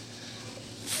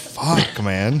 Fuck,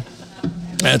 man.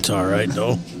 That's all right,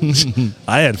 though.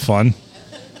 I had fun.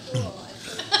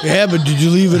 Yeah, but did you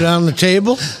leave it on the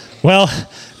table? Well,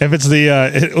 if it's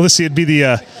the, let's see, it'd be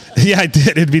the, yeah, I did.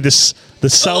 It'd be the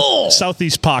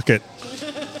southeast pocket.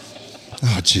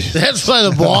 Oh, jeez. That's why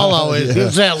the ball always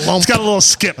gives that lump. It's got a little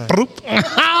skip. Boop.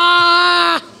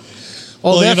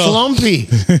 Oh, Well, you that's know- lumpy.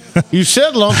 You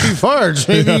said lumpy farts.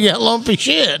 Maybe you got lumpy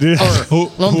shit.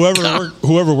 Or lumpy cock.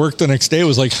 Whoever worked the next day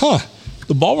was like, huh,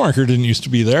 the ball marker didn't used to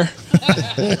be there.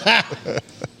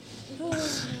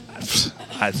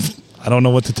 I don't know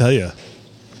what to tell you.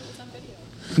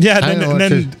 Yeah,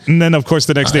 and then of course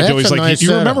the next day That's Joey's a like, nice "You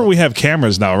setup. remember we have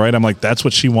cameras now, right?" I'm like, "That's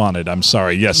what she wanted." I'm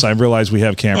sorry. Yes, I realize we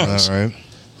have cameras. All right.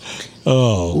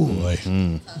 Oh, boy.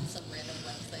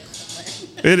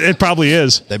 It probably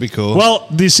is. That'd be cool. Well,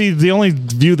 you see, the only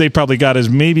view they probably got is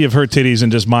maybe of her titties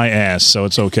and just my ass, so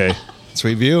it's okay.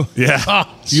 Sweet view. Yeah,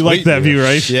 you like that view,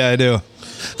 right? Yeah, I do.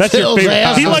 That's your Phil's favorite.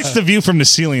 ass. He likes the view from the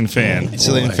ceiling fan.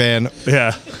 Ceiling fan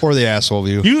Yeah. or the asshole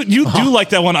view. You do like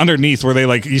that one underneath where they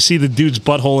like you see the dude's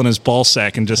butthole in his ball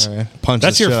sack and just Punch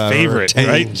that's the your shit out of her favorite, taint.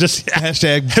 right? Just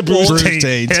Hashtag bruise bruise taint.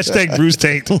 taint. Hashtag bruise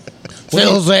taint.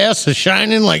 Phil's ass is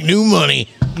shining like new money.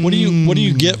 What do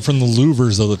you get from the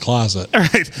louvers of the closet? All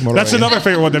right. That's another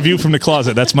favorite one. The view from the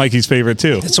closet. That's Mikey's favorite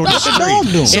too. So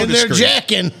discreet. And they're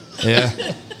jacking.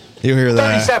 Yeah. You hear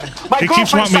that? 37. My He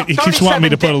keeps wanting me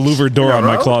to put a louver door on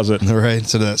my closet. Right,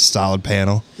 instead of that solid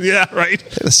panel. Yeah, right.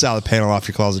 Take the solid panel off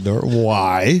your closet door.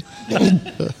 Why? I'm going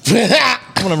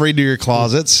to redo your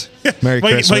closets. Merry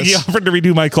Christmas. Mikey offered to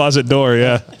redo my closet door.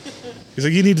 Yeah. He's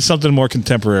like, you need something more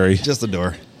contemporary. Just the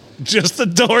door. Just the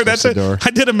door. That's the it. door.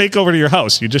 I did a makeover to your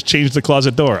house. You just changed the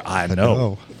closet door. I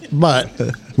know. But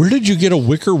Where did you get a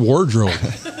wicker wardrobe?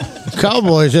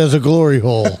 Cowboys has a glory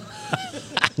hole.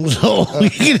 So you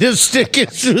can just stick it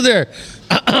through there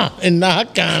and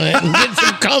knock on it and get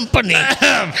some company.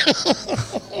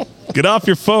 Get off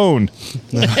your phone.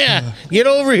 Yeah, get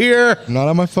over here. I'm not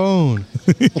on my phone.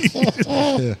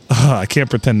 I can't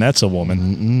pretend that's a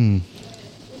woman.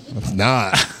 It's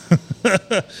not.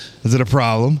 Is it a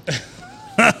problem?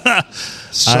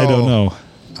 So, I don't know.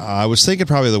 I was thinking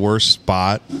probably the worst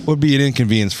spot would be an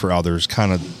inconvenience for others.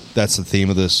 Kind of, that's the theme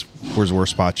of this. Where's the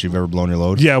worst spot you've ever blown your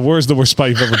load? Yeah, where's the worst spot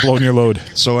you've ever blown your load?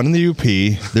 So in the UP,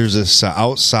 there's this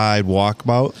outside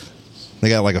walkabout. They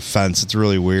got like a fence. It's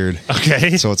really weird.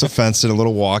 Okay. So it's a fence and a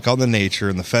little walk out in the nature,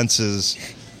 and the fence is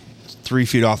 3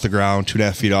 feet off the ground,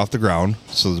 2.5 feet off the ground.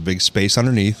 So there's a big space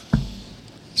underneath.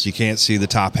 So you can't see the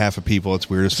top half of people. It's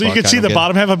weird as So fuck. you can see the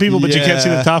bottom half of people, but you can't see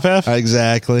the top half?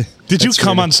 Exactly. Did you That's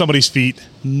come weird. on somebody's feet?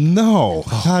 No.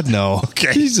 God, no.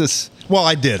 Okay. Jesus. Well,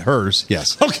 I did. Hers,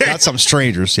 yes. Okay. Not some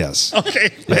strangers, yes.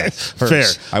 Okay. Yes. Hers. Fair.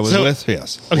 I was with,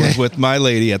 yes. I was with my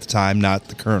lady at the time, not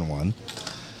the current one.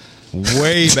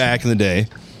 Way back in the day.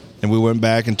 And we went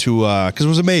back into, because it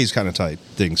was a maze kind of type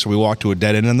thing. So we walked to a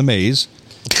dead end in the maze,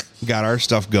 got our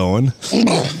stuff going.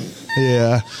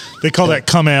 Yeah. They call that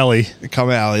Cum Alley.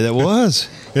 Come Alley, that was.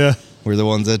 Yeah. We're the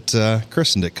ones that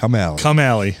christened it Come Alley. Cum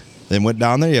Alley. Then went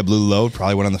down there, blew load,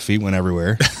 probably went on the feet, went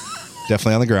everywhere.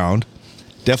 Definitely on the ground.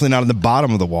 Definitely not on the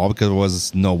bottom of the wall because there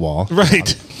was no wall.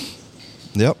 Right.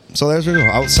 Yep. So there's we go.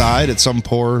 Outside at some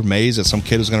poor maze that some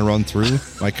kid was going to run through.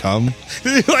 My cum.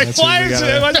 Like, That's why where we is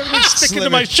gotta- it sticking to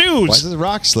my shoes? Why is this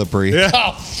rock slippery? Yeah.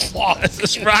 Oh, fuck. Is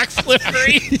this rock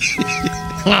slippery?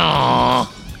 Oh,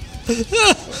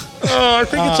 I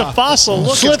think it's a fossil.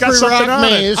 Look, it's got Slippery something rock on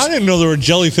maze. I didn't know there were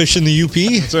jellyfish in the UP.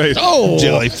 it. Right. Oh,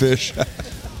 Jellyfish.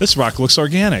 This rock looks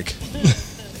organic.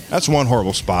 That's one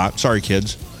horrible spot. Sorry,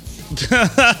 kids.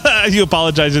 You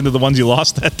apologizing to the ones you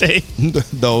lost that day?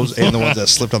 Those and the ones that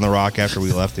slipped on the rock after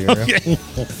we left the area.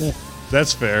 Okay.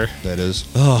 That's fair. That is.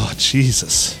 Oh,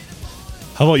 Jesus.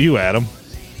 How about you, Adam?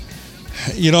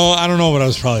 You know, I don't know, but I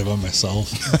was probably by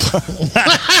myself.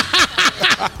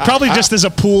 Probably just as a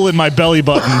pool in my belly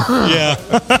button. Yeah.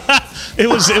 It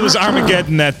was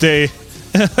Armageddon that day.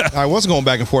 I was going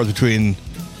back and forth between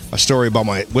a story about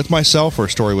with myself or a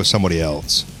story with somebody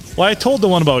else. Well, I told the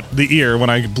one about the ear when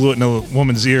I blew it in a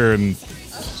woman's ear and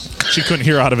she couldn't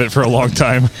hear out of it for a long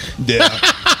time. Yeah.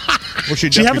 Well, She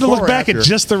happened to look back at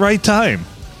just the right time.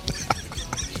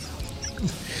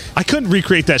 I couldn't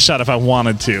recreate that shot if I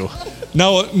wanted to.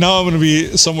 Now I'm going to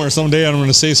be somewhere someday and I'm going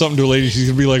to say something to a lady. She's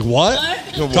going to be like, what?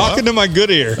 Talking to my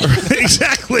good ear.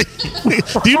 Exactly.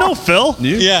 Do you know Phil?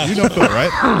 Yeah. You know Phil,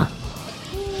 right?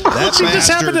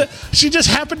 That She just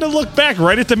happened to look back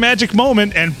right at the magic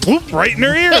moment and poop right in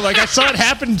her ear. Like I saw it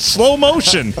happen in slow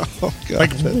motion. Oh, God.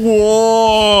 Like,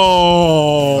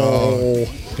 whoa.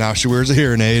 Now she wears a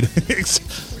hearing aid.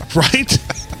 Right?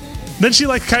 Then she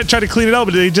like kind of tried to clean it out,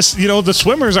 but they just, the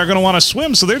swimmers are going to want to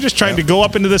swim, so they're just trying to go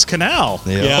up into this canal.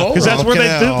 Yeah. Because that's where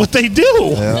they do what they do.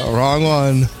 Yeah, wrong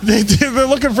one. They're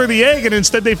looking for the egg, and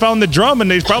instead they found the drum, and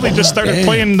they probably just started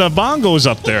playing the bongos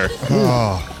up there.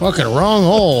 fucking wrong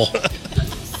hole.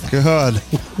 God.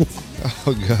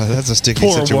 Oh, God, that's a sticky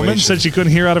Poor situation. woman said she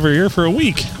couldn't hear out of her ear for a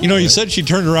week. You know, you said she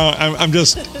turned around. I'm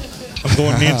just I'm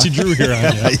going Nancy Drew here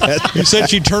on you. You said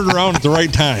she turned around at the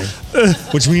right time,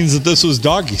 which means that this was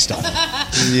doggy style.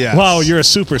 Yes. Wow, you're a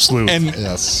super sleuth. And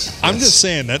Yes. I'm just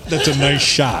saying that's a nice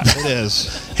shot. It is.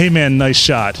 Hey, man, nice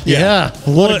shot. Yeah.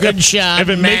 What a good shot, If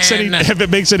it makes any, man. if it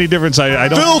makes any difference, I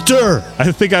don't. Filter.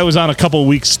 I think I was on a couple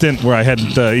weeks stint where I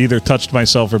hadn't either touched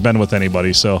myself or been with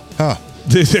anybody. So Huh.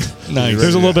 there's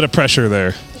a little bit of pressure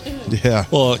there. Yeah.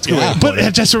 Well, it's great. But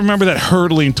I just remember that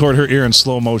hurtling toward her ear in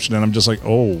slow motion, and I'm just like,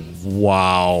 oh,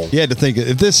 wow. You had to think,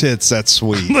 if this hits, that's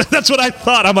sweet. That's what I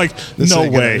thought. I'm like, This no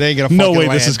ain't gonna- way. they ain't gonna No fucking way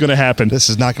this land. is going to happen. This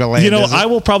is not going to land. You know, is it? I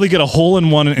will probably get a hole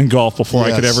in one in golf before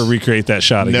I could Yes. ever recreate that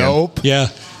shot again. Nope. Yeah.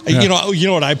 You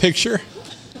know what I picture?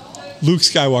 Luke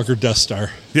Skywalker Death Star.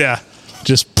 Yeah.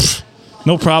 Just,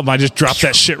 no problem. I just dropped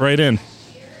that shit right in.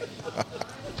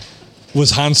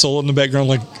 Was Han Solo in the background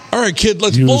like, all right, kid,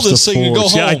 let's Use blow this the thing and go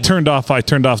force. home. Yeah, I turned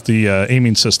off the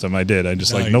aiming system. I did. I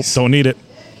just like, nope, Nice. don't need it.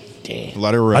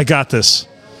 Let her rip. I got this.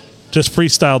 Just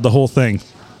freestyled the whole thing.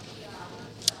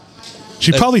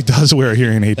 She probably does wear a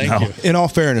hearing aid now. In all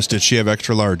fairness, did she have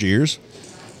extra large ears?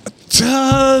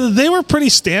 They were pretty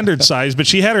standard size, but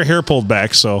she had her hair pulled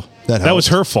back, so that was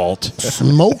her fault.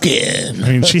 Smoking. I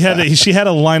mean, she had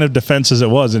a line of defense as it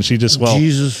was, and she just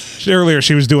Jesus. Earlier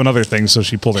she was doing other things, so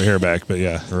she pulled her hair back. But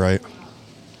yeah, right.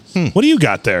 What do you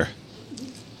got there?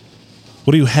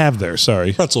 What do you have there?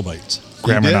 Sorry, pretzel bites.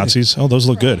 Grammar You did. Nazis. Oh, those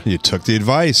look good. You took the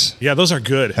advice. Yeah, those are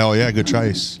good. Hell yeah, good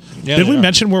choice. Yeah, Did we they are.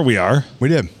 mention where we are? We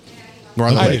did. We're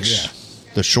on the I did, lakes. yeah.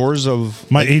 The shores of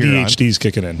My Lake Huron. ADHD's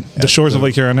kicking in. The shores of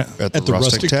Lake Huron. At the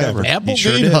Rustic Tavern. Applegate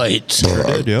You sure did. Heights. Sure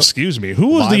did, yep. Excuse me. Who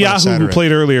was Live the on Yahoo who Saturday.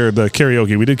 played earlier the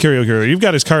karaoke? We did karaoke earlier. You've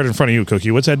got his card in front of you,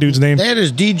 Cookie. What's that dude's name? That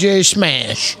is DJ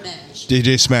Smash.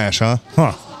 DJ Smash, huh?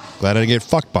 Huh. Glad I didn't get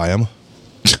fucked by him.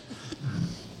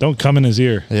 Don't come in his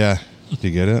ear. Yeah. Did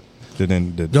you get it?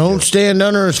 Don't stand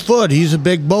under his foot. He's a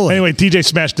big boy. Anyway, DJ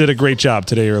Smash did a great job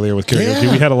today earlier with karaoke.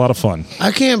 Yeah. We had a lot of fun.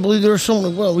 I can't believe there was so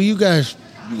many. Well, you guys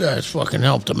fucking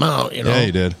helped him out, you know. Yeah,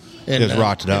 you did. And, Just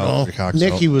rocked it you out. know, Your cocks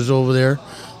Nikki out. was over there.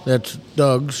 That's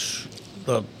Doug's,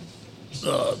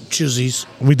 Chizzy's.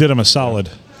 We did him a solid.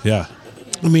 Yeah.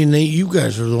 I mean, you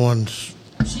guys are the ones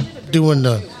doing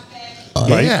the.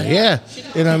 Right? Yeah.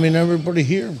 And I mean, everybody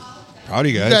here. Proud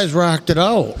of you You guys. guys rocked it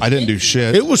out. I didn't do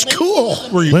shit. It was cool.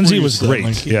 Lindsay was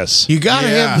great. Yes. You got to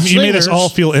Yeah. have the You made us singers. all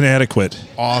feel inadequate.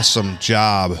 Awesome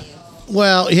job.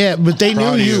 Well, yeah, but they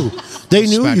Proud knew of you. you. They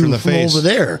knew Smacked her in you the from face. over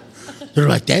there. They're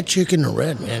like, that chick in the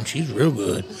red, man, she's real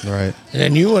good. Right. And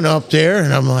then you went up there,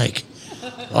 and I'm like,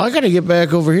 I got to get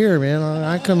back over here, man.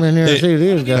 I come in here and see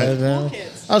these guys, man.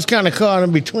 I was kind of caught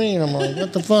in between. I'm like,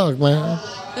 what the fuck, man?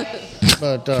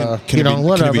 But, Can you know, it be,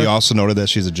 whatever. Can it be also noted that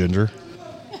she's a ginger?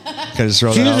 Can I just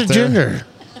throw She's that out a there? ginger.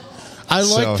 I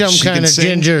So like them she kind can of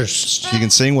sing- gingers. She can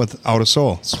sing without a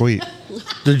soul. Sweet.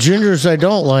 The gingers I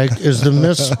don't like is the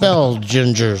misspelled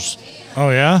gingers Oh,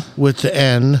 yeah? with the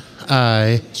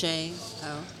N-I-G-G-E-R.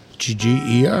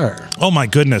 Oh, my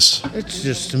goodness. It's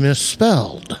just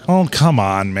misspelled. Oh, come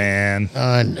on, man.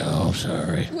 I know,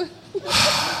 sorry.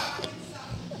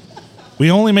 We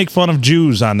only make fun of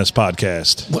Jews on this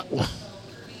podcast.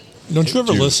 Don't you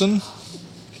ever listen?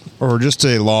 Or just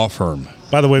a law firm.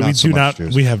 By the way, Not we so do much not.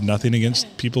 Jews. We have nothing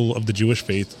against people of the Jewish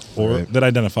faith or Right. that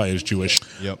identify as Jewish.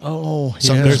 Yep. Oh,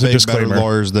 Some yeah. There's a make better disclaimer.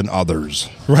 lawyers than others.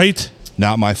 Right?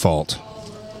 Not my fault.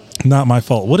 Not my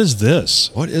fault. What is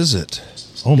this? What is it?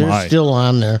 Oh They're my! still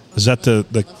on there. Is that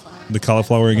the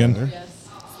cauliflower again?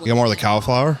 You got more of the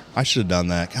cauliflower? I should have done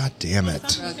that. God damn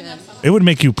it. Okay. It would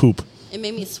make you poop. It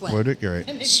made me sweat. Would it? You're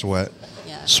right. Sweat.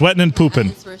 Yeah. Sweating and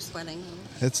pooping. Eyes were sweating.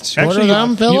 It's What are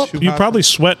them, Philip? You probably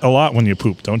sweat a lot when you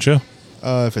poop, don't you?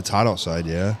 if it's hot outside,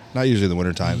 yeah. Not usually in the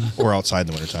wintertime or outside in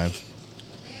the wintertime.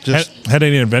 Just Had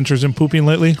any adventures in pooping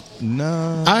lately?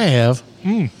 no. I have.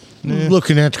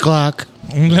 Looking at the clock.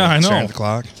 Yeah, I Staring know. at the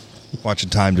clock. Watching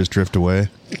time just drift away.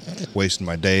 Wasting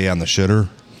my day on the shitter.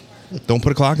 Don't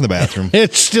put a clock in the bathroom.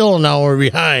 It's still an hour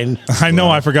behind. I know.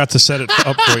 I forgot to set it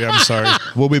up for you. I'm sorry.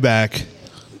 We'll be back.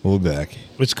 We'll be back.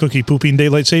 It's cookie pooping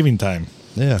daylight saving time.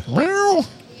 Yeah. Well,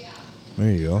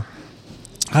 There you go.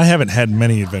 I haven't had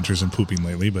many adventures in pooping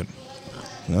lately, but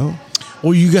No.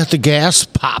 well, you got the gas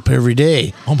pop every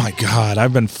day. oh my god,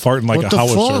 I've been farting like What a the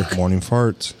howitzer. fuck? Morning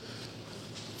farts.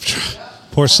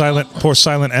 Poor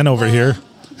silent N over here.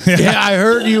 Yeah, I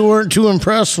heard you weren't too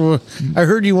impressed with. I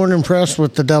heard you weren't impressed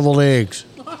with the deviled eggs.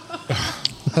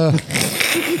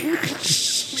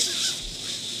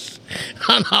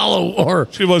 On Halloween or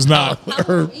She was not.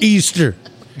 or Easter.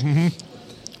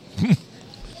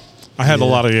 I had a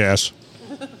lot of gas.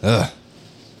 Ugh.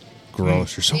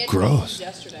 Gross. You're so gross.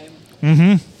 Yesterday.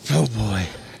 Oh boy.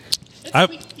 I,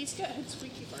 He's got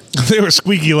squeaky farts. They were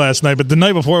squeaky last night, but the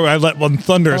night before I let one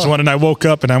thunderous one, and I woke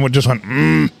up and I just went,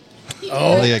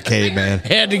 Oh, yeah, caveman.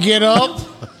 Had to get up.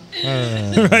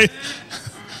 Right?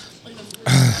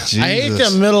 Jesus. I hate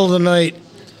the middle of the night.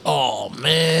 Oh,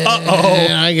 man.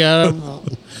 I gotta.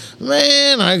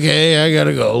 Man, okay, I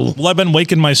gotta go. Well, I've been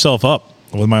waking myself up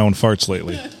with my own farts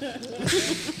lately.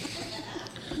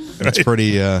 That's pretty.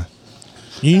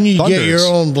 You need to get thunderous. your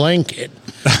own blanket.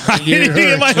 I need to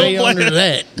get my own Stay under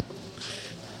blanket.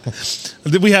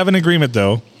 that. We have an agreement,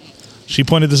 though. She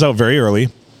pointed this out very early.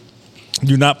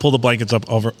 Do not pull the blankets up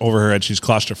over her head. She's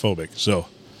claustrophobic. So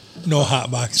No hot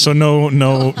box. So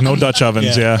no Dutch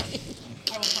ovens. Yeah.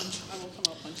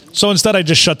 So instead, I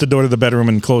just shut the door to the bedroom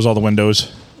and close all the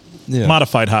windows. Yeah.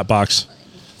 Modified hot box.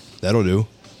 That'll do.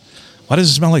 Why does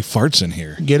it smell like farts in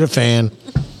here? Get a fan.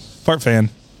 Fart fan.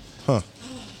 Huh.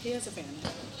 He has a fan.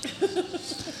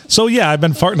 So yeah, I've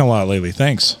been farting a lot lately.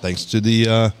 Thanks. Thanks to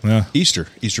the Easter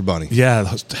Bunny. Yeah,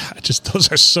 those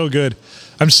are so good.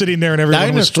 I'm sitting there and everyone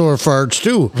Dinosaur farts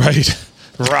too. Right.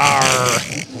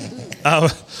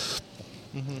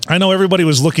 I know everybody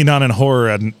was looking on in horror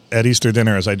at Easter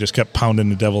dinner as I just kept pounding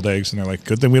the deviled eggs, and they're like,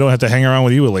 "Good thing we don't have to hang around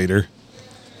with you later."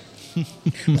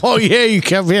 Oh yeah, you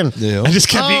kept in. Yeah. I just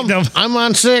kept eating them. I'm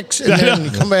on 6, and then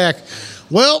you come back.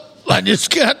 Well, I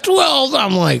just got 12.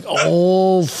 I'm like,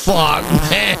 oh fuck,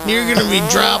 man, you're gonna be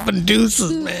dropping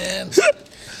deuces, man.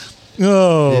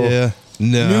 Oh Yeah.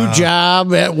 No. New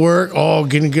job at work. Oh,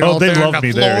 gonna get out they there on love the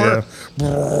me floor.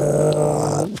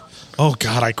 there. Yeah. Oh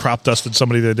God, I crop dusted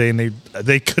somebody the other day, and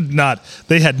they could not.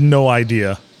 They had no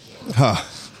idea. Huh.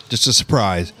 Just a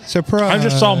surprise. Surprise. I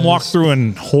just saw them walk through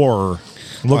in horror,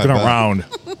 looking I bet. around.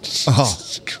 Oh,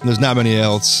 there's not many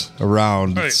else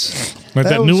around. Right. It's- Like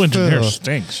that new was engineer fun.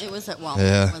 stinks. It was at Walmart,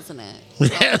 Yeah. wasn't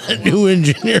it? Yeah, the new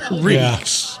engineer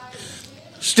reeks.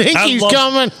 Stinky's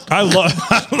coming. I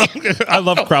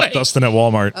love crop dusting at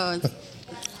Walmart. Oh, it's,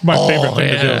 My favorite thing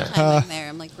yeah. to do. I went there.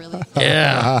 I'm like, really?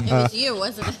 Yeah, It was you,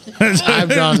 wasn't it? I've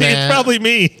done that. It's probably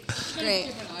me.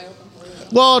 Great.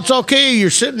 Well, it's okay. You're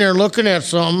sitting there looking at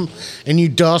something, and you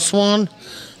dust one,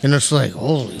 and it's like,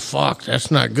 holy fuck,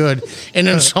 that's not good. And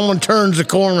then someone turns the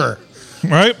corner.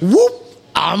 Right? Whoop!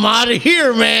 I'm out of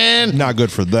here, man. Not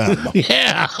good for them.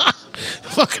 Yeah.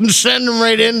 Fucking send them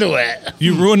right into it.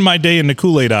 You ruined my day in the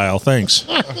Kool-Aid aisle. Thanks.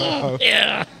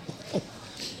 Yeah.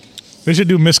 They should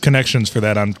do misconnections for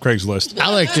that on Craigslist. I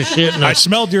like to shit. I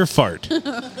smelled your fart.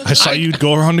 I saw you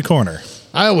go around the corner.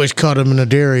 I always cut them in the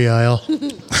dairy aisle.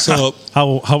 So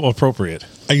How appropriate.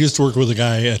 I used to work with a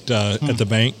guy at the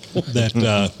bank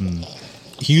that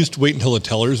he used to wait until the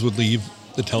tellers would leave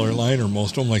the teller line, or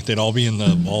most of them, like they'd all be in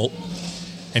the vault,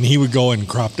 and he would go and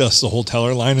crop dust the whole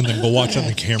teller line and then go watch on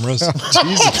the cameras.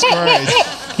 Jesus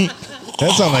Christ.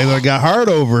 That sounds like they got hard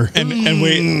over. And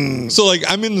wait, so like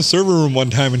I'm in the server room one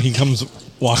time and he comes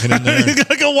walking in there, You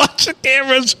gotta go watch the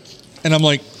cameras. and I'm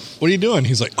like, "What are you doing?"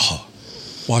 He's like, "Oh,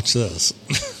 watch this."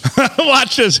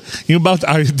 Watch this. Do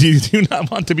you not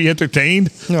want to be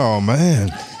entertained? Oh, man.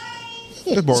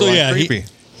 That's borderline creepy.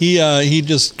 he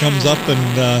just comes up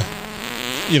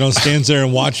and stands there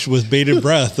and watch with bated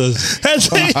breath as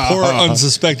poor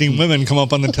unsuspecting women come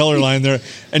up on the teller line there,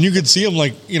 and you could see him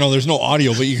like, there's no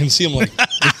audio, but you can see him like,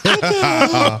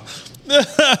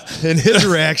 And his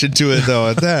reaction to it, though,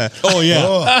 at that. oh yeah,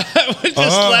 I would just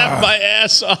laugh my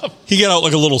ass off. he got out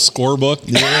like a little scorebook.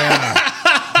 Yeah.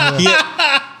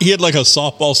 He had like a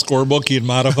softball scorebook he had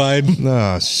modified.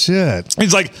 Oh, shit.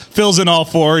 He's like, fills in all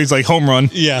four. He's like, home run.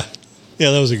 Yeah,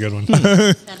 that was a good one.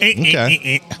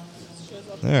 Okay.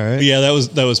 All right. Yeah, that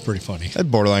was pretty funny. That's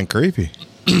borderline creepy.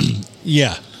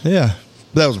 Yeah. Yeah.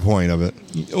 That was the point of it.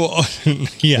 Well,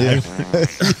 yeah.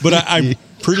 But I'm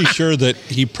pretty sure that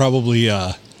he probably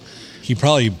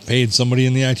paid somebody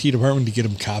in the IT department to get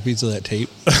him copies of that tape.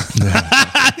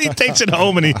 He takes it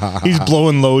home and he's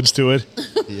blowing loads to it.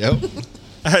 Yep.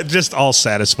 Just all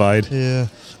satisfied. Yeah.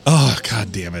 Oh,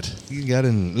 God damn it. You got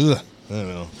in. Ugh. I don't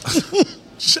know.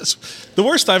 Just, the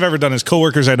worst I've ever done is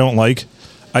coworkers I don't like.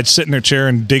 I'd sit in their chair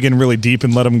and dig in really deep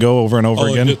and let them go over and over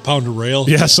again. Just pound a rail.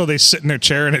 Yeah, so they sit in their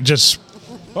chair and it just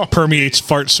permeates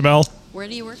fart smell. Where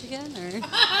do you work again? Or?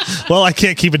 Well, I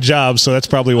can't keep a job, so that's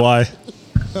probably why.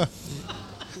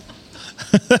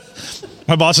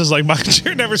 My boss is like, my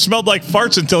chair never smelled like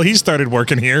farts until he started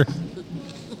working here.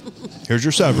 Here's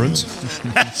your severance.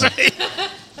 That's right.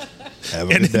 Have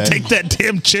a And good day. take that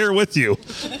damn chair with you.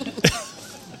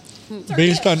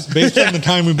 Based on the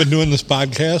time we've been doing this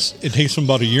podcast, it takes him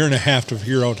about 1.5 years to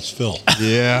figure out his fill.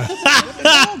 Yeah.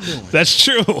 That's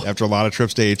true. After a lot of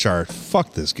trips to HR.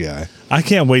 Fuck this guy. I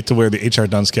can't wait to wear the HR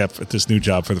dunce cap at this new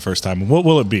job for the first time. What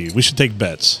will it be? We should take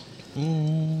bets.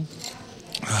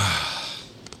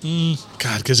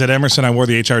 God, because at Emerson, I wore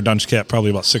the HR Dunch cap probably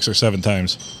about 6 or 7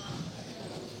 times.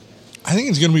 I think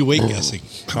it's going to be weight guessing.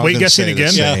 Weight guessing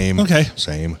again? Same. Yeah. Okay.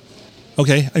 Same.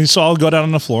 Okay. And so I'll go down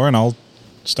on the floor and I'll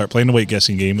start playing the weight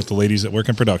guessing game with the ladies that work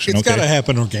in production. It's got to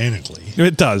happen organically.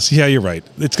 It does. Yeah, you're right.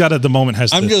 It's got to, the moment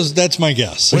has to. That's my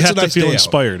guess. We When's have a to nice feel day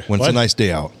inspired. Out? When's a nice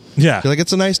day out? Yeah. You're like,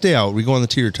 it's a nice day out. We go on the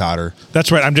teeter-totter.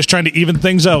 That's right. I'm just trying to even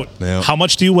things out. Yeah. How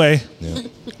much do you weigh? Yeah.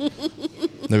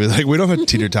 They'll be like, we don't have a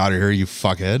teeter-totter here, you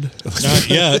fuckhead. Not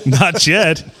yet. Not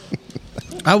yet.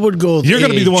 I would go with You're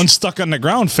going to be age. the one stuck on the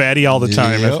ground, fatty, all the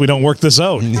time if we don't work this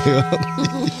out.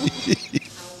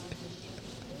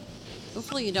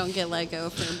 Hopefully you don't get let go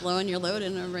for blowing your load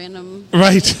in a random...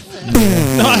 Right.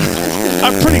 No,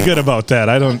 I'm pretty good about that.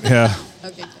 I don't, yeah.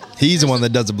 Okay. He's the one that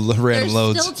does the random There's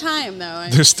loads. still time, though.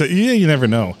 Yeah, you never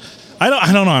know. I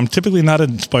don't know. I'm typically not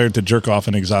inspired to jerk off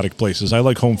in exotic places. I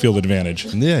like home field advantage.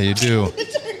 Yeah, you do.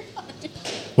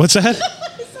 What's that? I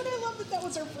said I love that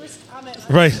was our first comment.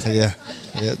 Right. Yeah.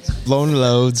 It's blowing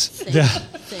loads. Yeah.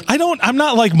 I'm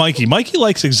not like Mikey. Mikey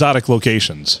likes exotic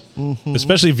locations,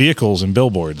 especially vehicles and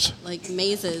billboards. Like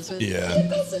mazes with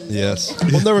kids and... Yes.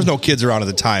 Well, there was no kids around at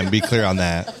the time. Be clear on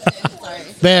that.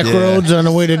 Back roads on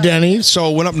the way to Denny's. So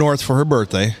went up north for her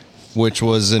birthday, which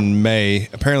was in May.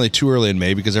 Apparently too early in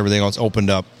May because everything else opened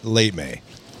up late May.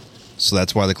 So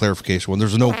that's why the clarification. When there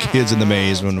was no kids in the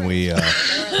maze when we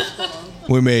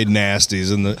made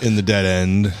nasties in the dead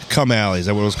end. Come alley. Is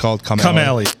that what it was called? Come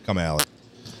alley. Come alley.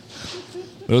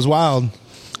 It was wild.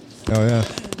 Oh yeah.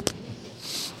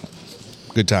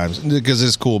 Good times because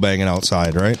it's cool banging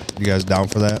outside, right? You guys down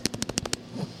for that?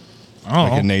 Oh,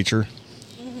 like in nature.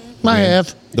 I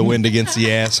have. The wind against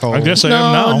the asshole. I guess I am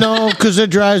now. No, because it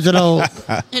dries it out.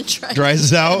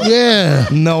 Dries it out? Yeah.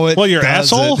 No, it Well, your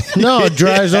doesn't. asshole? No, it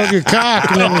dries out your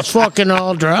cock, and then it's fucking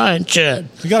all dry and shit.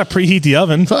 You got to preheat the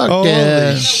oven. Fuck Holy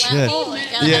that. shit.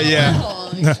 Yeah.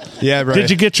 Yeah, right. Did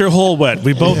you get your hole wet?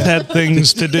 We both had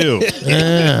things to do.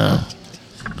 Yeah.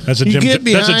 That's a You Jim. get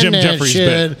That's a behind Jim that Jeffries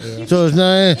shit, bit. so it's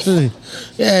nice.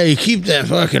 Yeah, you keep that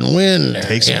fucking wind there.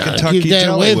 Take some yeah, Kentucky keep that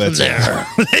jelly away from with you. there.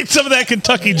 Take some of that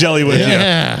Kentucky jelly with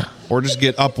Yeah. Or just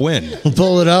get upwind.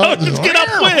 Pull it out. you. Just get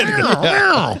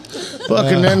upwind.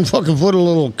 Fucking then fucking put a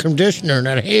little conditioner in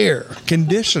that hair.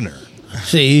 Conditioner.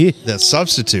 See? That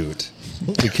substitute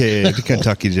to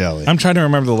Kentucky jelly. I'm trying to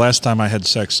remember the last time I had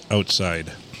sex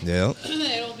outside. Yeah.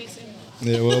 It will be soon.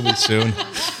 It will be soon.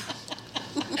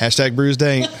 Hashtag bruised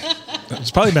ain't. It's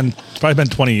probably been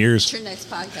 20 years. Your next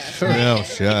podcast. No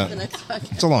shit. The next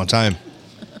podcast. It's a long time.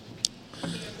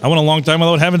 I went a long time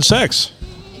without having sex.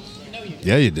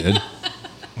 Yeah, you did.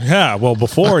 Yeah, well,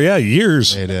 before,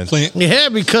 years. Yeah, you did. Yeah,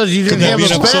 because you didn't Could that have be a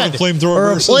an episode bed of Flamethrower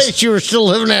or a Versus? place. You were still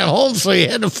living at home, so you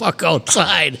had to fuck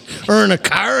outside or in a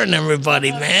car and everybody,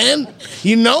 man.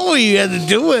 You know you had to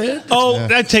do it. Oh,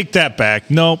 I take that back.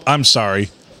 Nope, I'm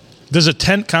sorry. Does a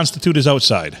tent constitute as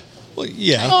outside? Well,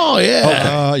 yeah. Oh,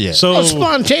 yeah. Yeah. So,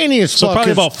 Spontaneous so fuck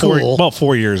probably is about cool.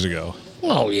 4 years ago.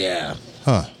 Oh, yeah.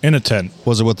 Huh. In a tent.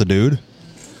 Was it with the dude?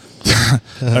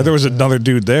 There was another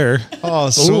dude there. Oh,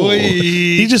 sweet.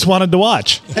 He just wanted to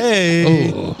watch. Hey.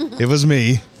 It was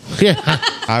me. Yeah.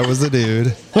 I was the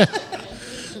dude.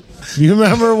 You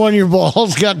remember when your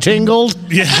balls got tingled?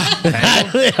 Yeah.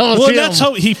 That was Well, him. that's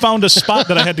how he found a spot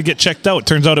that I had to get checked out.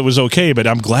 Turns out it was okay, but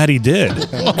I'm glad he did.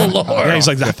 Oh, Lord. Yeah, he's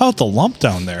like, I felt the lump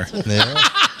down there. Yeah.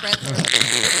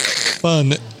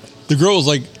 Fun. The girl was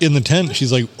like in the tent.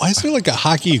 She's like, "Why is there like a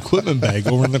hockey equipment bag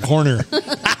over in the corner?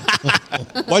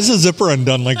 Why is the zipper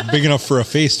undone like big enough for a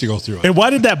face to go through it?" And why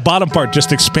did that bottom part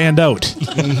just expand out?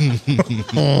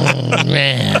 Oh,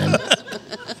 man.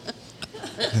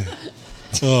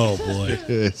 Oh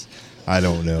boy. I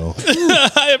don't know.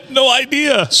 I have no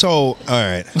idea. So, all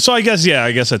right. So I guess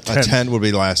a A tent. tent would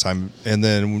be the last time. And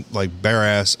then, like, bare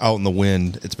ass out in the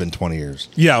wind, it's been 20 years.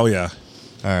 Yeah, oh yeah.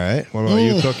 All right. What about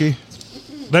you, Cookie?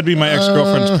 That'd be my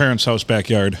ex-girlfriend's parents' house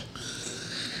backyard.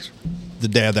 The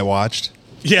dad that watched?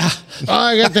 Yeah.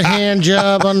 I got the hand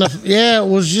job on the. Yeah, it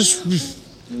was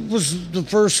the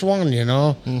first one, you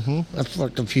know. Mm-hmm. I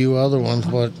fucked a few other ones,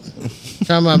 but the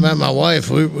time I met my wife,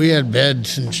 we had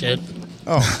beds and shit.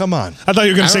 Oh, come on. I thought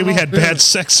you were going to say don't we know had if it- bad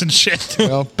sex and shit.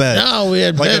 Well, bed. No, we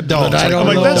had Like beds, adults. but I don't I'm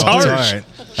like, know. that's adults. harsh. All right.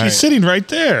 She's sitting right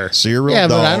there. So you're real Yeah,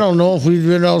 dull. but I don't know if we've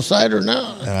been outside or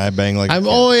not. And I bang like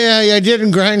Oh yeah, I did in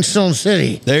Grindstone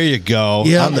City. There you go.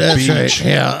 Yeah, on the that's beach. right.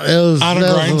 Yeah, it was On a that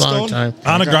was grindstone? long time.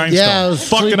 On a grindstone. Yeah, I was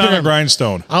Fucking sleeping on a in-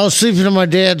 grindstone. I was sleeping in my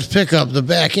dad's pickup, the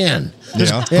back end.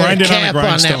 Yeah. They had Grinding on a cap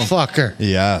grindstone. that fucker.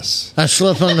 Yes. I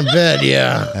slept on the bed.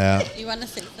 Yeah, Yeah. You want to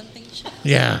say something? Sean?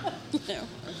 yeah. No.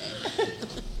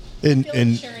 Okay.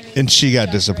 In Sharing And she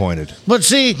got disappointed. But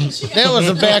see, that was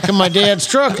the back of my dad's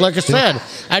truck. Like I said,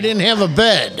 I didn't have a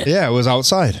bed. Yeah, it was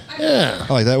outside. Yeah.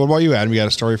 I like that. What about you, Adam? You got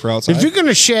a story for outside? If you're going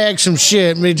to shag some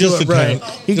shit, maybe do Just it a right.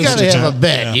 tent. You Just got to a have a tent.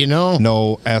 bed, Yeah. you know?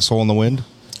 No asshole in the wind?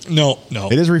 No.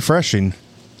 It is refreshing.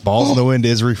 Balls in the wind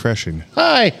is refreshing.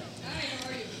 Hi.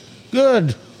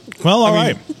 Good. Well, all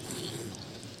right.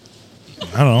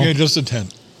 I don't know. Yeah, just a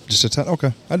tent. Just a tent?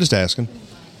 Okay. I'm just asking.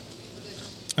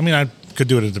 I mean, I could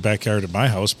do it at the backyard of my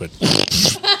house, but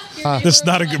that's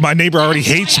not a good. My neighbor already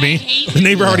hates me. The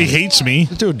neighbor already hates me.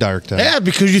 Let's do a dark tent. Yeah,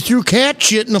 because you threw cat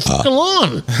shit in the fucking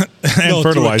lawn. And No,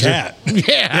 fertilizer. through a cat.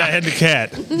 Yeah, and the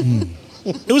cat.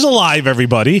 It was alive,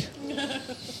 everybody.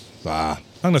 I'm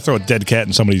going to throw a dead cat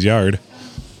in somebody's yard.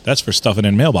 That's for stuffing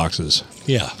in mailboxes.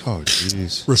 Yeah. Oh,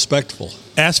 jeez. Respectful.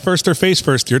 Ass first or face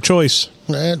first, your choice.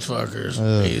 That fucker's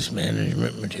waste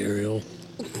management material.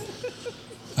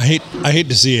 I hate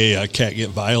to see a cat get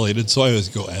violated, so I always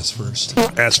go ass first.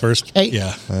 Ass first. Hey.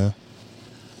 Yeah.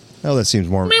 Well, that seems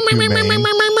more humane.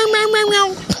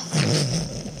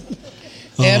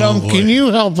 Adam, can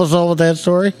you help us out with that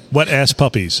story? Wet ass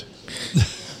puppies.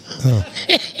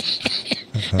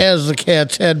 As the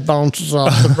cat's head bounces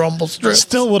off the rumble strip.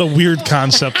 Still, what a weird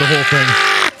concept, the whole thing.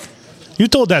 You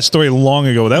told that story long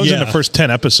ago. That was in the first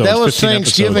 10 episodes. That was 15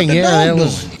 Thanksgiving. episodes. Yeah, that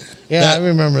was. Yeah, I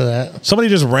remember that. Somebody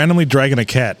just randomly dragging a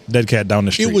dead cat down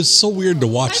the street. It was so weird to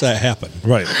watch that happen.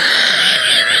 Right.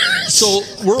 So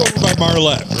we're over by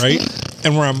Marlette, right?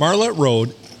 And we're on Marlette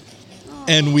Road,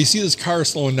 and we see this car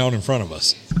slowing down in front of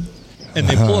us. And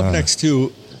they pull up next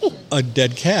to a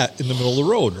dead cat in the middle of the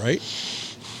road, right?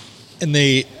 And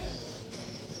they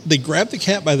grab the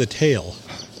cat by the tail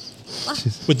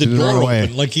with the door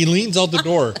open. Like he leans out the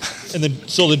door. And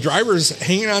so the driver's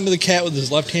hanging onto the cat with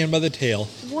his left hand by the tail.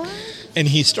 What? And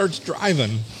he starts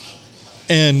driving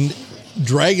and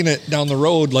dragging it down the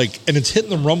road, and it's hitting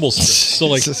the rumble strip. So,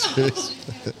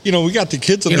 we got the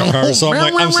kids in the car, so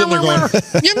I'm sitting there going,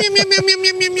 meow, meow, meow, meow,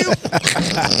 meow, meow, meow.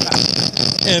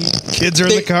 And kids are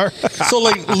in the car. So,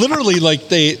 literally,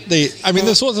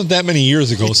 this wasn't that many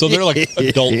years ago, so they're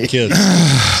adult kids.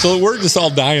 So we're just all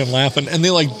dying laughing, and they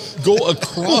go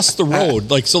across the road,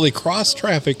 so they cross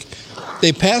traffic.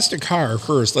 They passed a car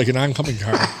first, an oncoming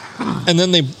car, and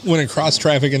then they went across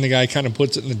traffic, and the guy kind of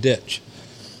puts it in the ditch.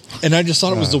 And I just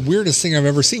thought it was the weirdest thing I've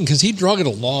ever seen because he drug it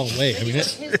a long way. I mean, It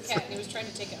was his cat, and he was trying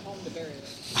to take it home to bury it.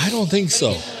 I don't think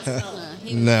so.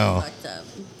 No.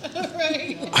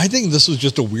 I think this was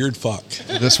just a weird fuck.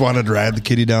 Just want to drive the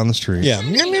kitty down the street. Yeah.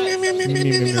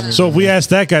 So if we asked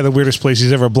that guy the weirdest place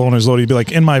he's ever blown his load, he'd be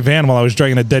like, in my van while I was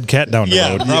dragging a dead cat down the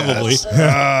road. Probably.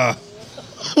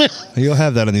 You'll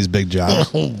have that on these big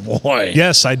jobs. Oh, boy.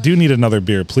 Yes, I do need another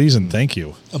beer, please and thank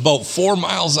you. About 4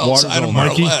 miles outside of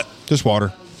Mikey? Marlette. Just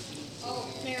water.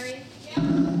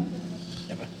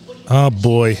 Oh,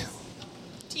 boy.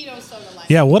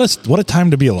 Yeah, what a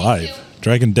time to be alive.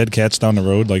 Dragging dead cats down the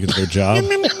road like it's their job.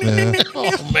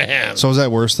 Oh, man. So is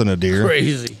that worse than a deer?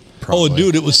 Crazy. Probably. Oh,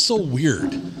 dude, it was so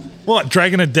weird. What,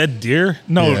 dragging a dead deer?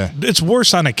 No, Yeah. it's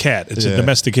worse on a cat. It's a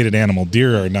domesticated animal.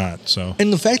 Deer are not, so.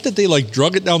 And the fact that they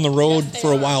drug it down the road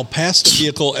for a while past the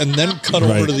vehicle and then cut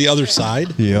over to the other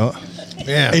side. Yeah.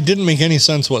 Yeah. It didn't make any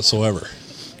sense whatsoever.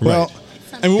 Well,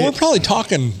 I mean, we're probably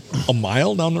talking a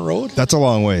mile down the road. that's a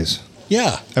long ways.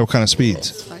 Yeah. At what kind of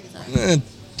speeds? 30.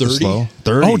 Slow.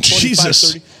 30. Oh, 25,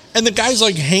 Jesus. 30. And the guy's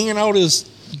hanging out his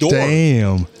door.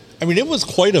 Damn. I mean, it was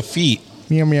quite a feat.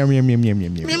 Meow, meow, meow, meow, meow, meow,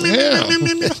 meow.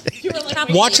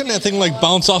 Watching that thing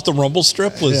bounce off the rumble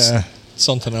strip was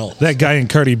something else. That guy in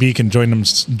Cardi B can join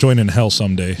in hell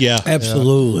someday. Yeah.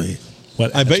 Absolutely.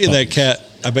 What I bet you that cat,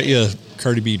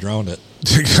 Cardi B drowned it.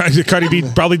 Cardi B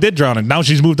probably did drown it. Now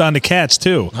she's moved on to cats,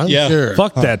 too. I'm Yeah. sure.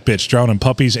 Fuck that bitch drowning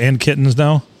puppies and kittens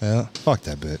now. Yeah. Fuck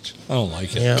that bitch. I don't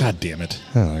like it. Yeah. God damn it.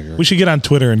 I don't like her. We should get on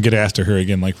Twitter and get after her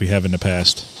again like we have in the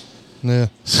past. Yeah.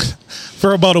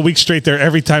 For about a week straight there,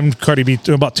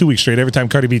 about 2 weeks straight, every time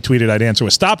Cardi B tweeted, I'd answer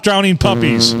with, stop drowning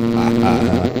puppies.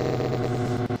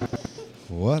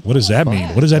 What? What does that mean?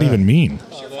 What does that even mean?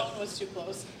 Your phone was too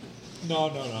close.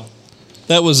 No.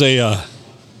 That was a Is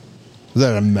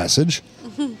that a message?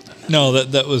 no.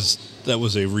 That was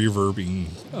a reverbing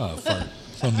fart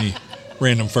from the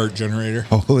random fart generator.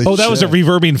 Holy Oh, that was a shit.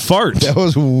 reverbing fart. That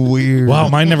was weird. Wow,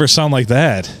 mine never sound like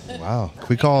that. Wow. Can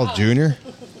we call Junior?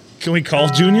 Can we call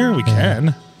Junior? We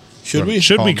can. Should we?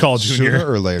 Should we call Sooner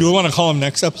Junior? or later? Do we want to call him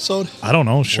next episode? I don't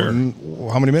know. Sure.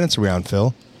 How many minutes are we on,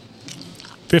 Phil?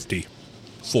 50.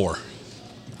 4.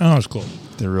 Oh, it's cool.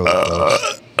 They're really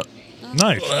close.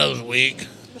 Nice. That was weak.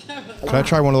 Can I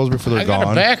try one of those before they're I got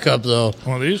gone? a backup, though.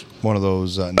 One of these? One of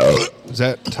those. Is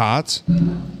that Tots?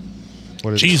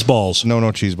 What is Cheese balls.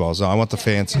 No cheese balls. No, I want the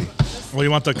fancy. Well,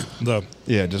 you want the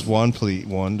Yeah, just one, please.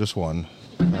 Just one.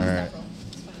 All right.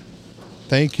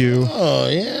 Thank you. Oh,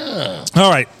 yeah.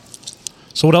 All right.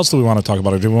 So what else do we want to talk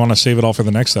about? Or do we want to save it all for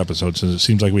the next episode since it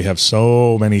seems like we have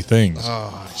so many things?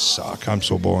 Oh, I suck. I'm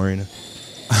so boring.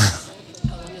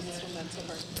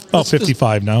 About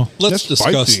 55 now. Let's That's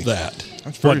discuss spicy. that.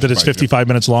 What, that it's 55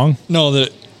 minutes long? No,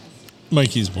 that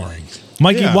Mikey's boring.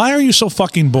 Mikey, Yeah. why are you so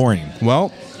fucking boring?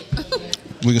 Well,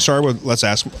 we can start with, let's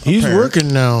ask. He's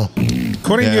working now.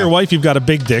 According to Yeah. your wife, you've got a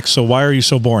big dick, so why are you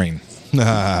so boring?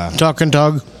 Tuck and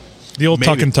tug. The old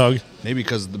tuck and tug, Maybe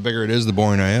because the bigger it is, the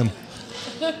boring I am.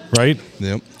 right?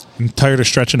 Yep. I'm tired of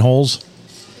stretching holes,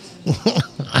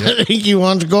 I think he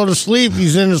wants to go to sleep.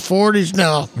 He's in his 40s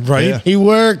now. right? Yeah. He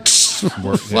works.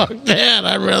 Work, yeah. Fuck that.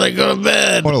 I'd rather go to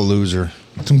bed. What a loser.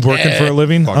 I'm working for a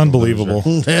living? Fucking Unbelievable.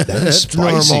 That's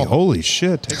spicy. normal. Holy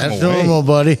shit. Take That's them away. normal,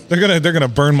 buddy. They're gonna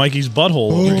burn Mikey's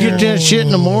butthole. You get that shit in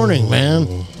the morning, man.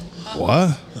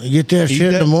 What? You get that shit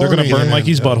in that? the morning. They're gonna burn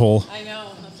Mikey's butthole. I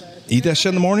know. That's right. Eat that shit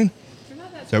in the morning?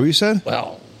 Is that what you said?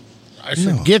 Well, I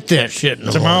said get that shit in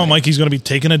the Tomorrow, morning. Mikey's gonna be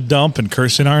taking a dump and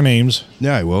cursing our names.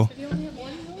 Yeah, I will.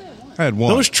 I had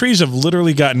one. Those trees have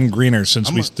literally gotten greener since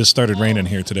this started raining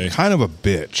here today. Kind of a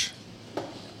bitch.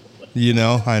 You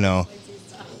know, I know.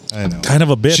 Kind of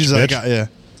a bitch. She's like, bitch. yeah.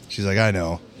 She's like, I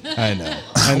know. I know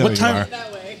What you time? are.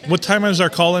 What time is our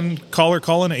caller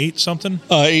calling? 8 something.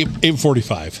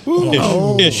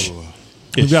 8:45 ish.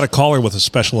 We've got a caller with a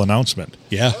special announcement.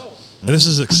 Yeah, And this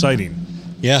is exciting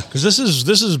yeah, because this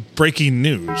is breaking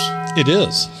news. it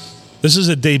is. This is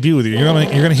a debut. You're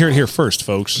gonna hear it here first,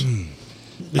 folks.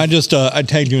 I just I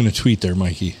tagged you in a tweet there,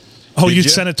 Mikey. Oh, Did you ya?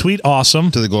 sent a tweet?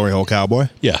 Awesome. To the Glory Hole Cowboy?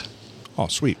 Yeah. Oh,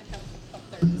 sweet.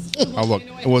 Oh, look.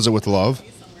 Was it with love?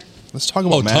 Let's talk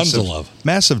about tons of love.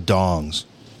 Massive dongs.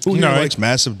 Who here No, likes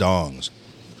massive dongs?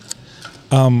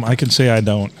 I can say I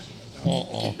don't.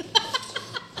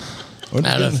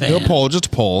 Not a A fan. poll, just a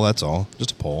poll. That's all.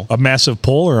 Just a poll. A massive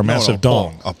pole or a massive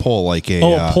dong? A poll like a.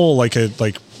 A poll like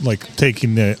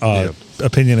taking the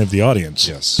opinion of the audience.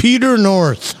 Yes. Peter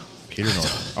North. Peter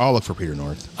North. I'll look for Peter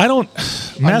North. I don't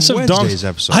massive Wednesday's dongs.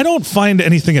 episode. I don't find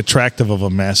anything attractive of a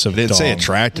massive I didn't dong. say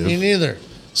attractive. Me neither.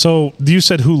 So you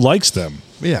said who likes them?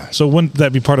 Yeah. So wouldn't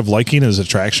that be part of liking is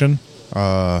attraction?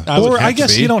 I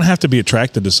guess you don't have to be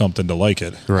attracted to something to like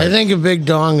it. Right. I think a big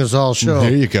dong is all show.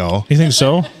 There you go. You think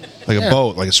so? Like a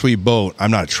boat, like a sweet boat.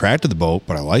 I'm not attracted to the boat,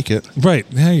 but I like it. Right.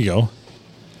 There you go.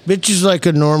 Bitch is like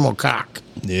a normal cock.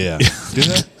 Yeah. Do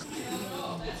that?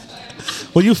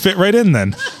 Well, you fit right in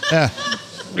then. Yeah.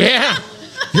 Yeah.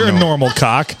 You're a normal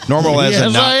cock. Normal as Yes,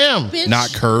 in not, I am. Bitch.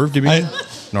 not curved, you mean?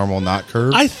 Normal, not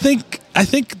curved? I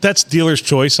think that's dealer's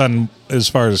choice on as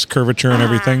far as curvature and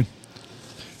everything.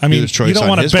 I mean, Dealer's choice you don't on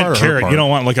want a his bent part or her carrot. part? You don't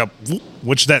want like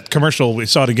which that commercial we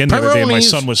saw it again the other day. And my Pepperonis.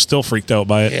 son was still freaked out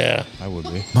by it. Yeah. I would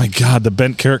be. My God, the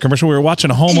bent carrot commercial. We were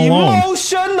watching Home Alone,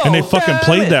 and they fucking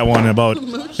played that one about,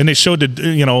 and they showed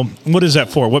the what is that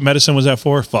for? What medicine was that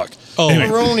for? Fuck. Oh, Anyway.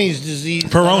 Peyronie's disease.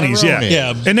 Peyronie's, yeah. Yeah,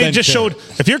 And they bent just carrot.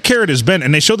 showed if your carrot is bent,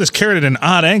 and they showed this carrot at an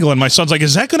odd angle, and my son's like,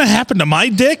 "Is that going to happen to my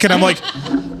dick?" And I'm like,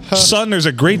 "Son, there's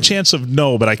a great chance of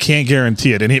no, but I can't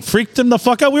guarantee it." And it freaked him the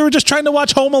fuck out. We were just trying to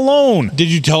watch Home Alone. Did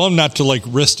you tell him not to like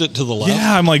wrist it to the left?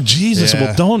 Yeah, I'm like, Jesus, Yeah.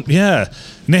 well, don't, yeah.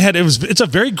 And they had it's a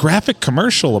very graphic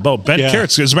commercial about bent Yeah.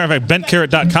 carrots. As a matter of fact,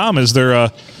 bentcarrot.com is their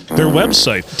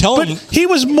website. Tell but him- he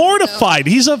was mortified.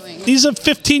 He's a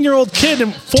 15-year-old kid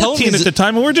and Tell him 14 at the time,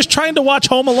 and we were just trying to watch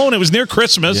Home Alone. It was near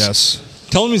Christmas. Yes.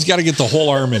 Tell him he's got to get the whole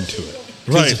arm into it.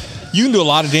 'Cause Right. You can do a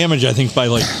lot of damage, I think, by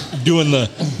like doing the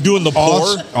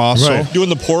pour, Also. Right. doing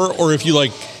the pour, or if you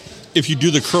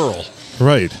do the curl,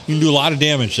 Right. you can do a lot of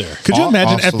damage there. Could you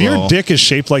imagine Also, if your though- dick is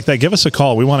shaped like that? Give us a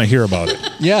call. We want to hear about it.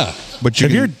 Yeah, But you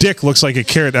If can, your dick looks like a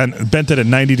carrot bent at a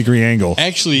 90-degree angle,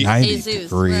 actually, 90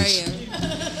 Jesus, where are degrees. you?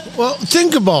 Well,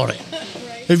 think about it.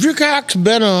 If your cock's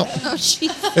bent up, Oh, jeez.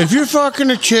 if you're fucking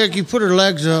a chick, you put her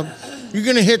legs up, you're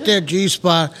going to hit that G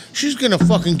spot. She's going to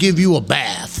fucking give you a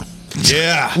bath.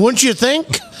 Yeah. Wouldn't you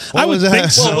think? I would was think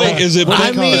that? so. well, wait, is it I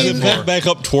bent, mean- is it bent back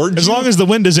up towards As you? long as the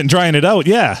wind isn't drying it out,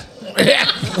 yeah. Yeah.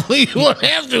 You won't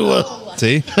have to.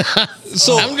 See?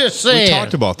 So I'm just We saying.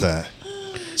 talked about that.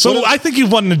 So I think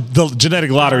you've won the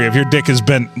genetic lottery if your dick is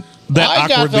bent that I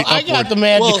got awkwardly the upward.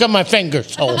 magic Well- on my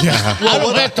fingers. So I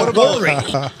don't have to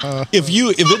worry. if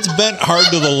it's bent hard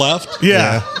to the left,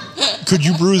 Yeah. could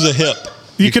you bruise a hip?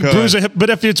 You could could. bruise a hip, but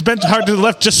if it's bent hard to the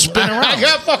left, just spin I around.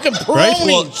 got fucking Right?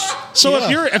 Peyronie's. So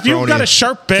if you've got a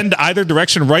sharp bend either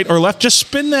direction, right or left, just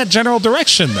spin that general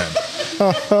direction then.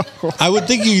 I would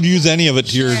think you could use any of it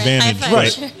to your advantage.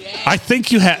 Right. I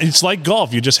think you have. It's like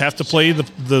golf. You just have to play the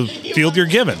field you're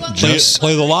given.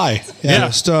 Play the lie. Yeah.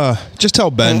 Just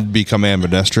tell Ben to become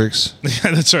ambidextrous.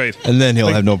 Yeah, that's right. And then he'll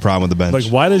have no problem with the bench.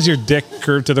 Like, why does your dick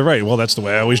curve to the right? Well, that's the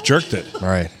way I always jerked it.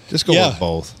 Right. Just go with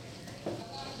both.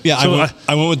 Yeah, So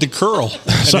I went with the curl.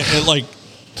 So- it like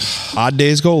odd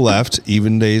days go left,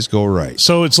 even days go right.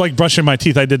 So it's like brushing my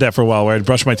teeth. I did that for a while, where I'd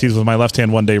brush my teeth with my left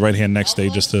hand one day, right hand next day,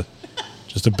 just to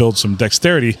build some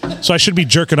dexterity. So I should be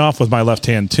jerking off with my left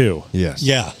hand too. Yes.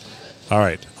 Yeah. All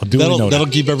right. I'll do that'll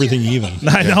keep everything even.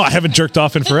 I know. I haven't jerked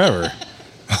off in forever.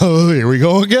 Oh, here we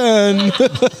go again. I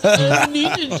don't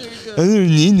need to jerk off. I don't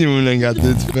need to when I got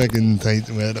this fucking tight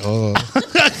wet hole.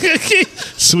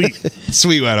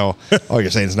 Sweet wet hole. Oh, you're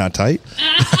saying it's not tight?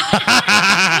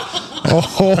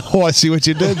 Oh, I see what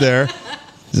you did there.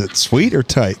 Is it sweet or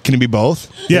tight? Can it be both?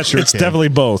 Yes, Sure it's can. definitely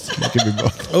both. It can be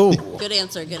both. Oh, Good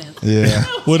answer. Yeah.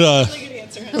 Would Oh,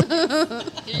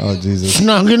 Jesus.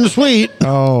 snug and sweet.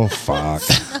 Oh, fuck.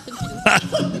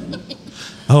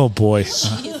 Oh boy,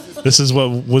 this is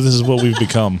what we've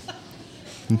become.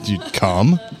 You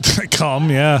come? Come,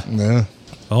 yeah. Yeah.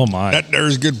 Oh my. that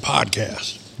there's good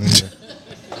podcast.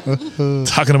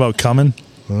 Talking about coming.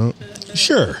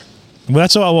 Sure. Well,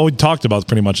 that's what we talked about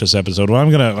pretty much this episode. Well, I'm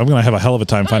gonna have a hell of a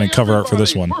time finding cover art for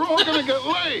this one. We're all gonna get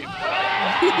laid.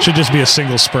 Should just be a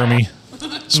single spermy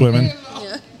swimming,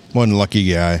 One lucky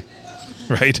guy.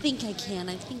 right? I think I can.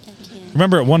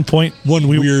 Remember at one point, at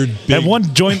one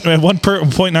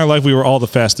point in our life, we were all the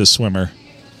fastest swimmer.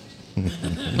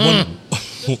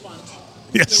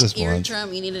 Yes.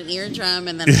 Eardrum. You need an eardrum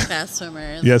and then a fast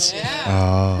swimmer. Yes.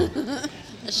 Oh.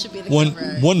 That should be the One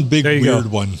cover art. one big There you weird go.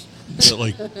 one. That,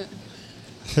 like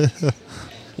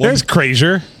There's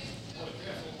Crazier.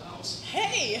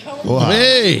 Hey, how Wow.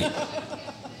 Hey,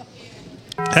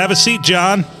 Have a seat,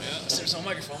 John. There's no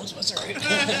microphones, but it's all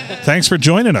right. Thanks for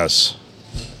joining us.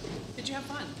 Did you have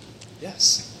fun?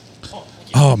 Yes.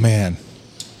 Oh man.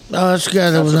 oh, that's the guy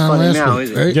that was on last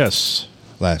week, right? Yes.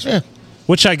 Last Yeah.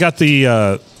 Which I got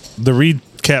the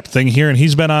recap thing here, and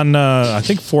he's been on I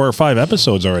think 4 or 5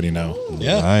 episodes already now.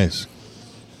 yeah. Nice.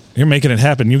 You're making it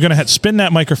happen. You're gonna have to spin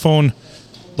that microphone,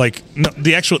 like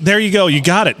the actual. There you go. You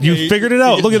got it. You figured it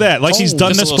out. Look at that. Like he's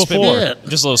done Just a this little spin before. move.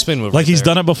 Just a little spin move. Like he's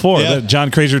done it before. Yeah.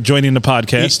 John Crazier joining the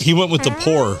podcast. He went with the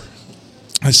pour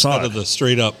I saw out it. of the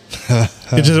straight up.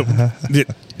 It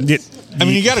just- I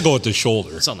mean, you got to go with the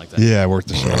shoulder. Something like that. Yeah, I worked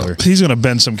the shoulder. He's gonna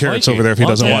bend some carrots over there if he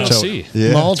doesn't watch out.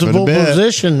 Yeah, Multiple it's been a bit.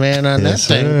 position, man, on Yes,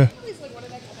 that thing. sir.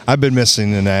 I've been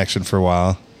missing in action for a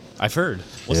while. I've heard.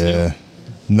 What's Yeah. new?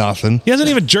 Nothing. He hasn't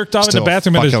even jerked off in Still the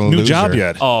bathroom at his fucking new loser. job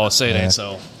yet. Oh, say it Yeah. ain't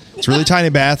so. It's a really tiny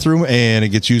bathroom, and it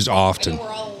gets used often. We're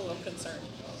all a little concerned.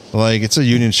 Like, it's a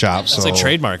union shop, so It's like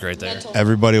trademark right there.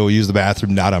 everybody will use the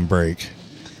bathroom not on break.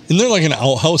 Isn't there like an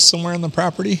outhouse somewhere on the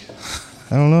property?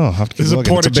 I don't know. I'll have to keep Is it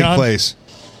looking. It's a big Porta-John? place.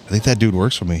 I think that dude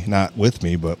works for me. Not with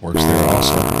me, but works there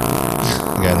also. The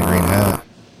guy in the green hat.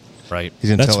 Right. He's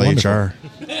going to That's tell wonderful. HR.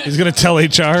 He's gonna tell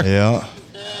HR. Yeah.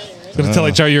 He's gonna tell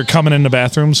HR you're coming in the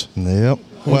bathrooms. Yep.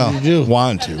 Well, did you do?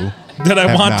 want to. That I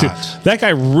Have want not. to. That guy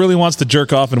really wants to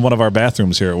jerk off in one of our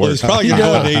bathrooms here at Well, work. he's probably going to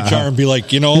go into HR and be like,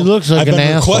 He looks like I've an been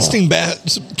asshole. requesting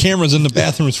cameras in the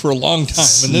bathrooms for a long time,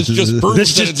 and this just proves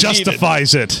This that just it's needed.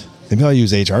 justifies it. Maybe I'll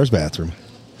use HR's bathroom.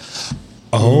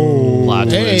 Plot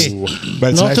Hey, twist.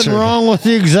 But it's nothing actually- wrong with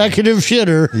the executive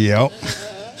shitter. Yep.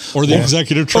 Or the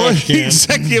executive Or trash the can.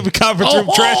 executive conference room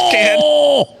trash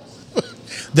can.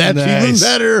 That's even Nice.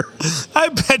 better. I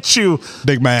bet you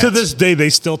Big Matt. to this day they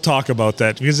still talk about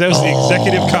that because that was the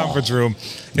executive conference room,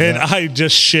 and I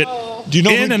just shit Do you know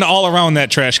in who- and all around that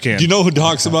trash can. Do you know who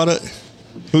talks about it?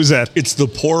 Who's that? It's the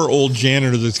poor old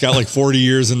janitor that's got like 40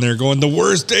 years in there going, the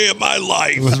worst day of my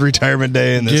life. It was retirement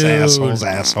day, and this Dude. asshole's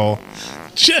asshole.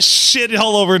 Just shit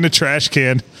all over in the trash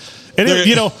can. And There-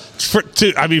 you know,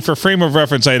 for frame of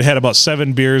reference, I had about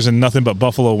 7 beers and nothing but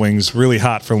buffalo wings, really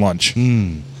hot for lunch.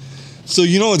 So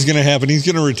you know what's going to happen? He's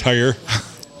going to retire,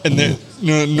 and then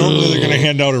normally they're going to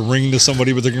hand out a ring to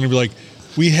somebody, but they're going to be like,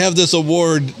 "We have this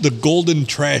award, the Golden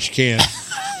Trash Can,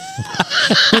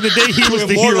 For the day he was to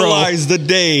the hero. immortalize the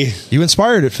day." You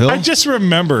inspired it, Phil. I just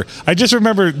remember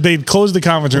they'd closed the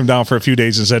conference room down for a few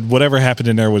days and said whatever happened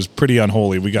in there was pretty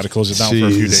unholy. We got to close it down for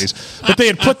a few Jeez. days. But they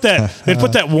had put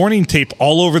that warning tape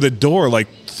all over the door, like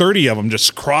 30 of them,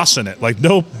 just crossing it. Like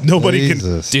nobody can.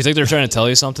 Jesus. Do you think they're trying to tell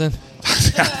you something?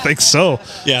 I think so.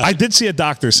 Yeah. I did see a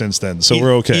doctor since then, so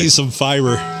we're okay. Eat some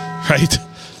fiber. Right?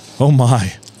 Oh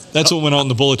my. That's what went out in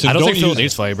the bulletin. I don't think Phil use,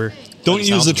 needs fiber. don't By the use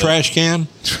sounds the of it. trash can,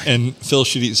 and Phil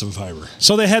should eat some fiber.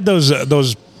 So they had those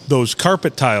those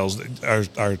carpet tiles are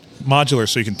modular,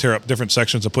 so you can tear up different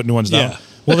sections and put new ones down. Yeah.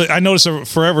 Well, I noticed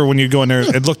forever when you go in there,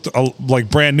 it looked like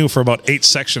brand new for about 8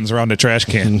 sections around the trash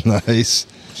can. Nice.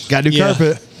 Got new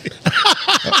carpet.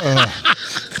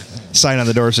 Sign on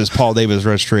the door says Paul Davis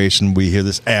Restoration. We here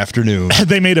this afternoon.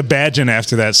 They made a badge in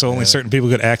after that, so only certain people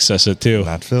could access it too.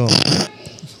 Not Phil.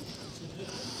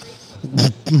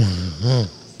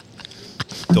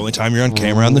 The only time you're on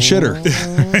camera on the shitter.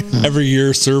 Every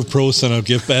year, Serve Pro sent a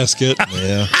gift basket.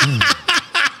 Yeah.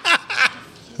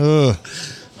 Good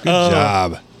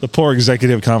job. The poor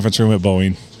executive conference room at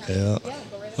Boeing. Yeah.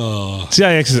 See,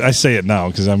 I say it now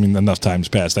because I mean enough times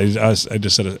passed. I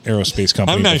just said an aerospace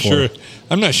company. I'm not before. sure.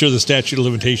 I'm not sure the statute of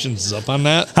limitations is up on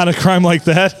that. On a crime like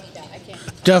that.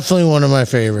 Definitely one of my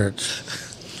favorites.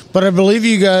 But I believe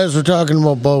you guys were talking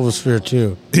about Bovosphere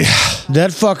too. Yeah.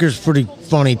 That fucker's pretty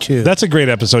funny too. That's a great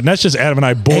episode. And that's just Adam and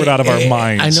I bored out of our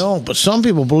minds. I know, but some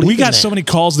people believe We got in so it. many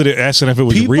calls that asking if it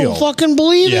was People real. fucking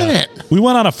believe in it. We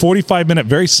went on a 45-minute,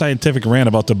 very scientific rant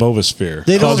about the Bovosphere.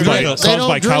 They don't caused drink, by they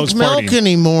don't cows drink milk farting.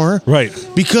 anymore. Right.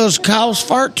 Because cows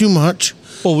fart too much.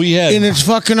 Well, we had. And it's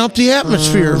fucking up the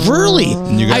atmosphere. Really.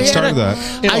 And you guys started that.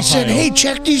 I said, hey,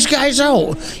 check these guys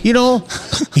out. You know,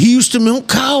 he used to milk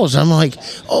cows. I'm like,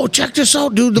 oh, check this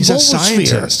out, dude. The He's a Bovosphere.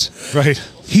 scientist. Right.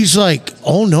 He's like,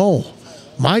 oh, no.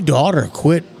 My daughter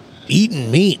quit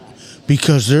eating meat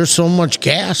because there's so much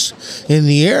gas in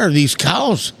the air. These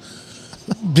cows,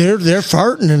 they're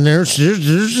farting, and there's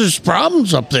just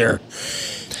problems up there.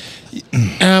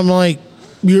 And I'm like,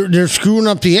 they're screwing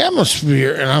up the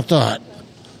atmosphere. And I thought,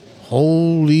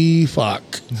 holy fuck.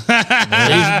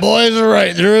 These boys are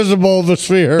right. There is a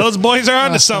Bovosphere. Those boys are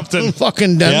onto something.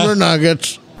 Fucking Denver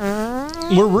Nuggets.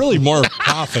 We're really more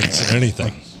prophets than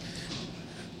anything.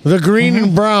 The green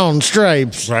and brown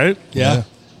stripes. Right? Yeah.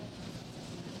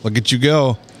 Look at you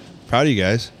go. Proud of you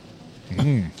guys.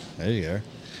 There you go.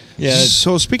 Yeah.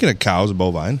 So speaking of cows,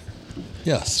 bovine.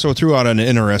 Yes. So I threw out an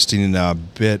interesting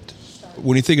bit.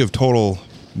 When you think of total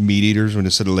meat eaters, when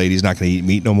you said a lady's not going to eat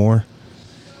meat no more,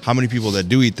 how many people that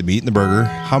do eat the meat in the burger,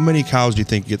 how many cows do you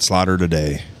think get slaughtered a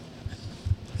day?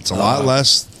 It's a lot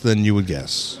less than you would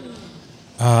guess.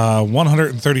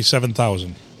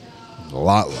 137,000. A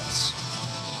lot less.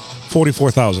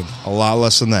 44,000. A lot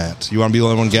less than that. You want to be the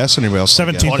only one guess? Anybody else?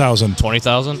 17,000.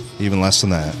 20,000? Even less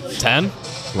than that. 10?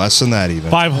 Less than that even.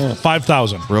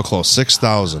 5,000. Real close.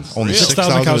 6,000. Only 6,000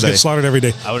 6,000 cows a day. get slaughtered every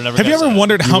day. I would never Have you guess ever that.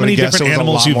 wondered how You many would've guessed different it was a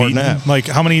animals lot you've more than eaten? that. Like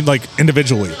how many, like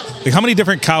individually? Like how many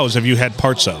different cows have you had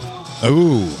parts of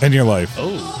Ooh. in your life?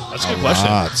 Oh, that's a good question.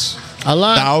 Lots. A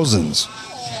lot. Thousands.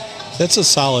 That's a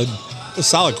solid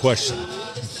question.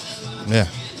 Yeah.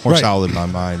 More Right. solid in my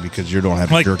mind because you don't have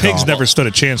to Like jerk pigs off. never stood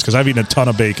a chance because I've eaten a ton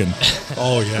of bacon.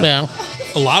 Oh yeah. Yeah.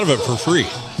 A lot of it for free.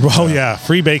 Well, yeah,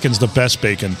 free bacon's the best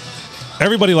bacon.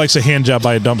 Everybody likes a hand job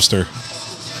by a dumpster.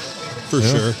 For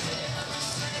sure.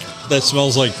 That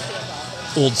smells like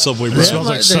old Subway It bread. smells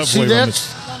like See, Subway.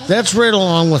 that's right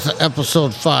along with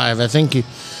episode 5. I think that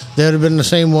would have been the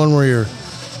same one where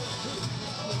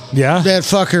Yeah. that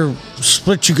fucker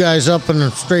split you guys up in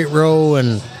a straight row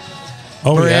and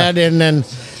Oh bread yeah. and then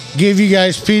gave you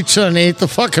guys pizza and ate the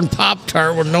fucking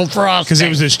Pop-Tart with no frosting. Because it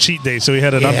was his cheat day, so he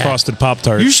had an Yeah. unfrosted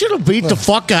Pop-Tart. You should have beat the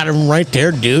fuck out of him right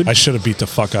there, dude. I should have beat the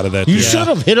fuck out of that. You dude. should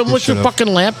have hit him with your should've. fucking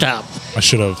laptop. I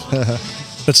should have.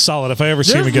 That's solid. If I ever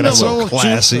see him There's again, I no will. excuse for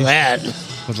classy. that.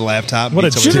 With the laptop. What a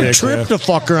beats Should over have dick, tripped yeah. the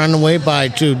fucker on the way by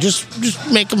too. Just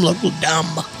make him look dumb.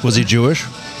 Was he Jewish?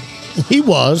 He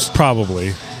was.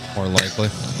 Probably. More likely.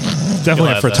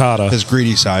 Definitely a have that. frittata. His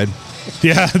greedy side.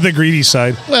 Yeah, the greedy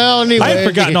side. Well, anyway, I had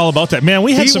forgotten all about that. Man,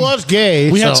 we had he some. was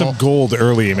gay. We had so- some gold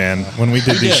early, man, when we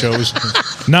did these shows.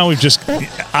 Now we've just.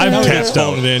 I've Now we tapped just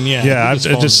out. phoned it in, yeah. Yeah, We I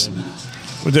just just.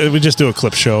 We just do a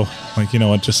clip show. Like, you know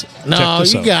what? Just check No,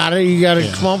 this you out. got it. You got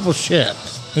to come up with shit.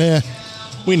 Yeah.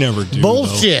 We never do.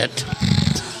 Bullshit.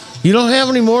 You don't have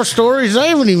any more stories? I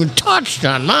haven't even touched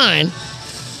on mine.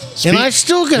 And I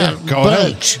still got a go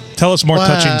ahead. bunch. Tell us more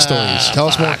touching Wow. stories. Tell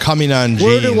us more coming on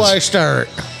Where jeans. do I start?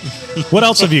 What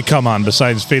else have you come on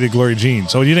besides Faded Glory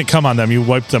jeans? Oh, you didn't come on them. You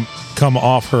wiped them, come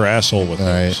off her asshole with All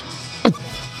those.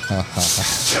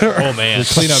 Oh, man. Your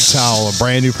cleanup towel, a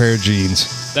brand new pair of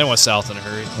jeans. That went south in a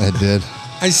hurry. It did.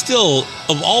 I still,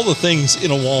 of all the things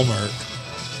in a Walmart,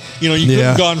 you know, you could Yeah.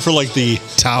 have gone for like the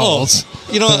Towels.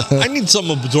 Oh, you know, I need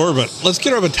something absorbent. Let's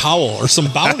get her a towel or some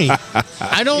Bounty.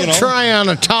 I don't You know? try on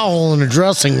a towel in a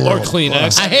dressing room. Or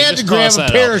Kleenex. I had Just to grab cross a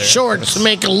that pair out of there. shorts to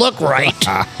make it look right. They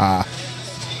Had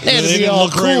to be didn't all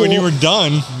look right when cool. you were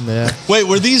done. Yeah. Wait,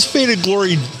 were these Faded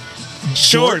Glory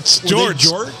Shorts, Were they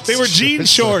jorts. jorts? They were jean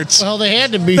shorts. Well, they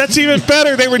had to be. That's even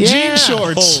better. They were Yeah. jean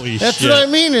shorts. Holy That's shit. what I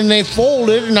mean. And they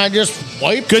folded, and I just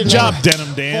wiped. Good and job, I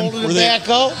Denim Dan. Folded it back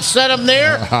out, set them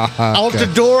there. Out the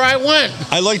door I went.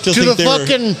 I like to to think the they were.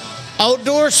 fucking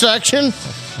outdoor section,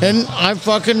 and I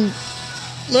fucking.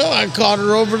 No, I caught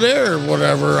her over there or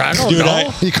whatever. I don't Dude,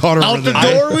 know. You caught her Out over the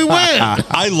there. door we went.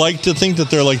 I like to think that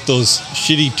they're like those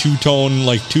shitty two-tone,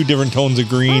 like two different tones of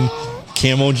green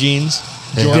camo jeans.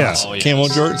 Jorts. Yeah. Oh, yes. Camo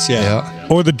jorts, yeah.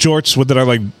 Or the jorts that are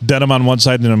like denim on one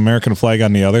side and an American flag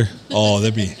on the other. Oh,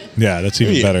 that'd be Yeah, that's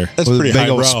even better. That's With pretty a big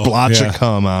old highbrow. splotch Yeah. of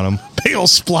cum on them. Big old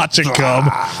splotch of cum.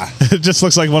 It just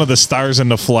looks like one of the stars in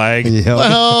the flag. Yeah.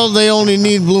 Well, they only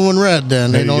need blue and red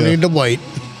then. They There you don't go. need the white.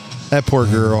 That poor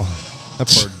girl. That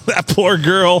poor. That poor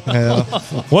girl. Yeah.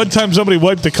 One time somebody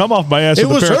wiped the cum off my ass It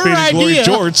with a was pair of her Faded Glory idea.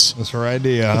 jorts. That's her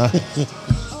idea, huh?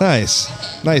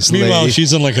 Nice. Nice Meanwhile, lady.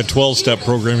 she's in like a 12-step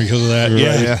program because of that. Right,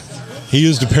 Yeah. yeah. He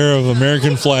used a pair of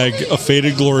American flag, a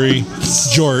Faded Glory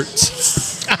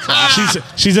jorts.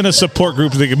 She's in a support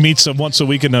group that meets once a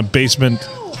week in the basement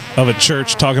of a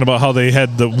church, talking about how they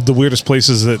had the weirdest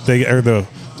places that they are the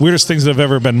weirdest things that have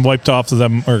ever been wiped off of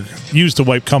them or used to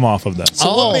wipe cum off of them.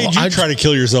 So what made you try to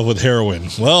kill yourself with heroin?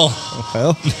 Well,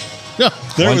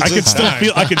 there was I could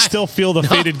this still time. feel the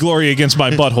Faded Glory against my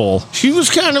butthole. She was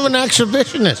kind of an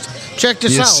exhibitionist. Check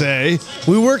this You out. say?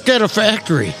 We worked at a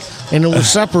factory, and it was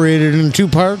separated in two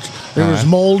parts. There was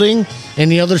molding,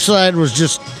 and the other side was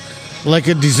just like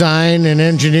a design and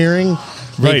engineering.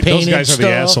 They Right, those painted guys are the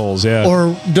stuff, assholes, yeah.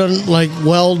 Or done like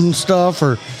weld and stuff.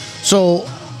 Or so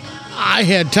I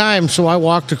had time, so I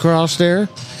walked across there,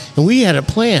 and we had it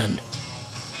planned.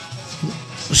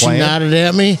 She Planned? nodded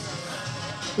at me.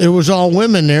 It was all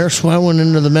women there, so I went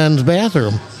into the men's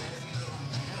bathroom.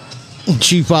 And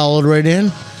she followed right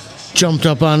in, jumped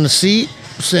up on the seat,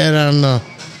 sat on the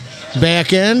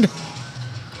back end.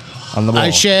 On the ball. I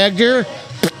shagged her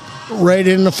right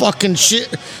in the fucking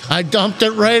shit. I dumped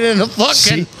it right in the fucking.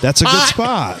 See, that's a good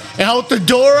pot. spot. Out the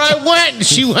door I went. And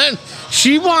she went.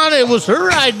 She wanted. It was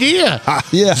her idea.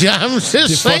 Yeah. I'm just Did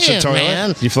you flush the saying, toilet?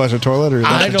 man. You flush the toilet or is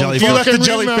I that don't jellyfish? You left the fucking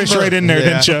jellyfish remember. right in there,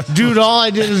 Yeah. didn't you? Dude, all I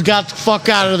did is got the fuck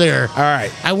out of there. All right.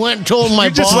 I went and told my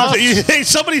You just boss. left it. Hey,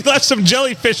 somebody left some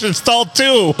jellyfish installed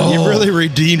too. You really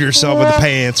redeemed yourself with the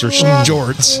pants or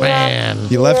jorts. Man.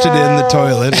 You left it in the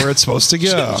toilet where it's supposed to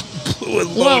go.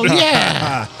 Well,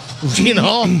 yeah. You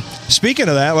know. Speaking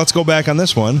of that, let's go back on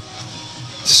this one.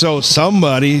 So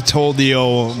somebody told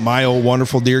my old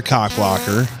wonderful dear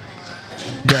cockblocker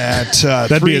that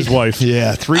That'd be his wife.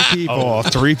 Yeah, three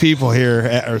people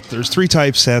here. There's three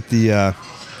types at the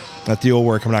old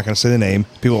work. I'm not going to say the name.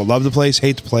 People that love the place,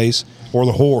 hate the place, or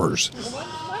the whores.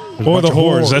 There's a Or the bunch of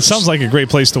whores. That sounds like a great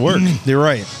place to work. You're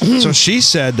right. So she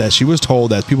said that she was told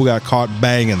that people got caught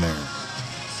banging there.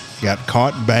 Got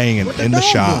caught banging in the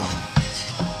shop.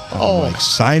 Oh. Like,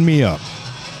 sign me up.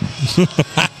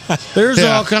 There's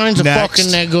Yeah, all kinds of next.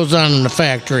 fucking that goes on in the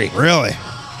factory. Really?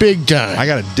 Big time. I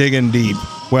got to dig in deep.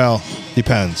 Well,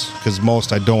 depends, because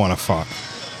most I don't want to fuck.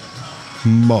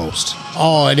 Most.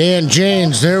 Oh, at Aunt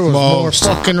Jane's, there was Most.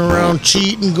 more fucking around,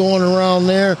 cheating going around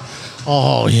there.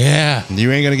 Oh, yeah.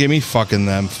 You ain't going to get me fucking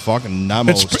them. Fucking not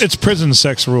most. It's prison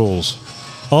sex rules.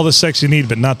 All the sex you need,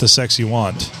 but not the sex you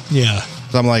want. Yeah.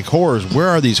 So I'm like, whores, where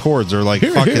are these whores? They're like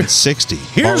fucking 60.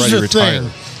 Here's already the retired.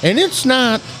 thing, and it's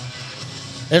not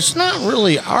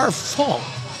really our fault.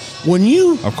 When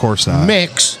you Of course not.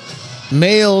 mix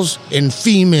males and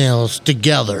females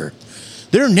together,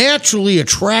 they're naturally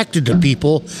attracted to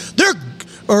people.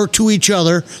 Or to each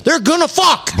other. They're gonna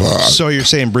fuck. So you're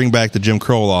saying bring back the Jim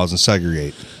Crow laws and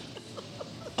segregate?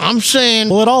 I'm saying.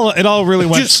 Well, it all really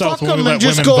went just south fuck when we them let and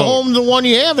just women go vote. home the one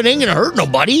you have. It ain't gonna hurt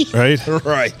nobody. Right?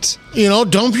 Right. You know,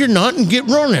 dump your nut and get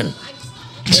running.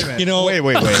 You know, Wait. do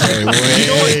you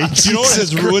know what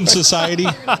has ruined society?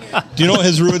 Do you know what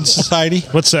has ruined society?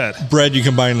 What's that? Bread you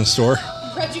can buy in the store.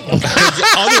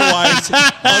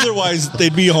 Otherwise,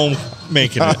 they'd be home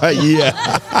making it.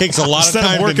 Yeah. Takes a lot Instead of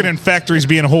time. of working in factories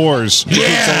being whores. It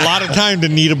takes a lot of time to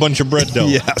knead a bunch of bread dough.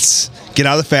 Yes. Get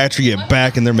out of the factory, get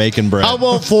back, and they're making bread. How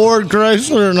about Ford,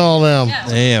 Chrysler, and all them?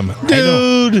 Damn.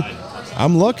 Dude,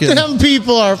 I'm looking. them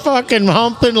people are fucking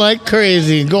humping like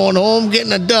crazy, going home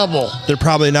getting a double. They're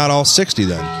probably not all 60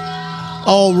 then.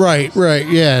 Oh, right.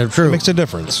 Yeah, true. Makes a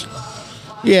difference.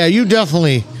 Yeah, you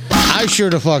definitely. I sure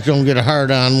the fuck don't get a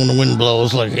hard on when the wind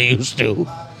blows like I used to.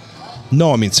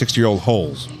 No, I mean 60-year-old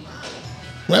holes.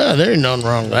 Well, there ain't nothing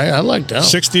wrong. I like them.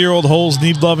 60-year-old holes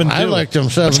need loving too. I like them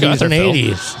Let's go 70s there, and Phil.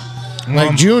 80s.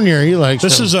 Like Junior, he likes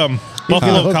This them. is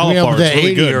Buffalo hooked me up cauliflower with is that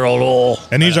really good. 80-year-old old.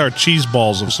 And these are cheese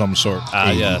balls of some sort.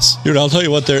 Yes. Dude, I'll tell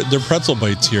you what, they're pretzel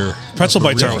bites here. Pretzel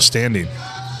bites are outstanding.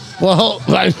 Well,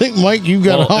 I think, Mike, you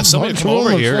got Well, a if somebody bunch come of over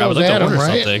them, here, so I would does like to Adam, order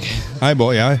right? something. Hi,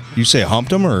 boy. Yeah. You say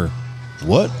humped them or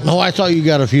what? No, I thought you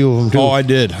got a few of them, too. Oh, I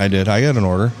did. I got an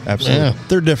order. Absolutely. Yeah.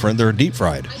 They're different. They're deep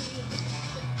fried.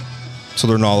 So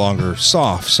they're no longer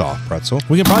soft pretzel.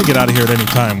 We can probably get out of here at any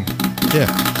time.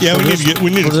 Yeah. Yeah, we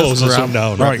need to close this one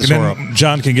down. All right, and then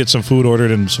John can get some food ordered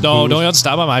and some No, food. don't have to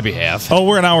stop on my behalf. Oh,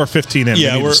 we're an hour 15 in.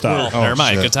 Yeah, we need we're- to stop. Never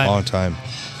mind. shit. Good time. Long time.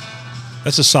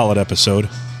 That's a solid episode.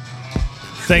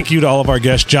 Thank you to all of our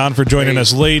guests. John for joining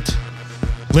us late.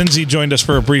 Lindsay joined us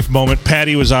for a brief moment.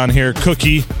 Patty was on here.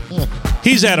 Cookie.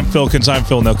 He's Adam Filkins. I'm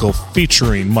Phil Nickel,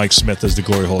 featuring Mike Smith as the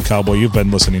Glory Hole Cowboy. You've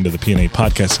been listening to the P&A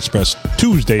Podcast Express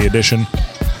Tuesday edition.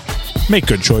 Make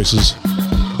good choices.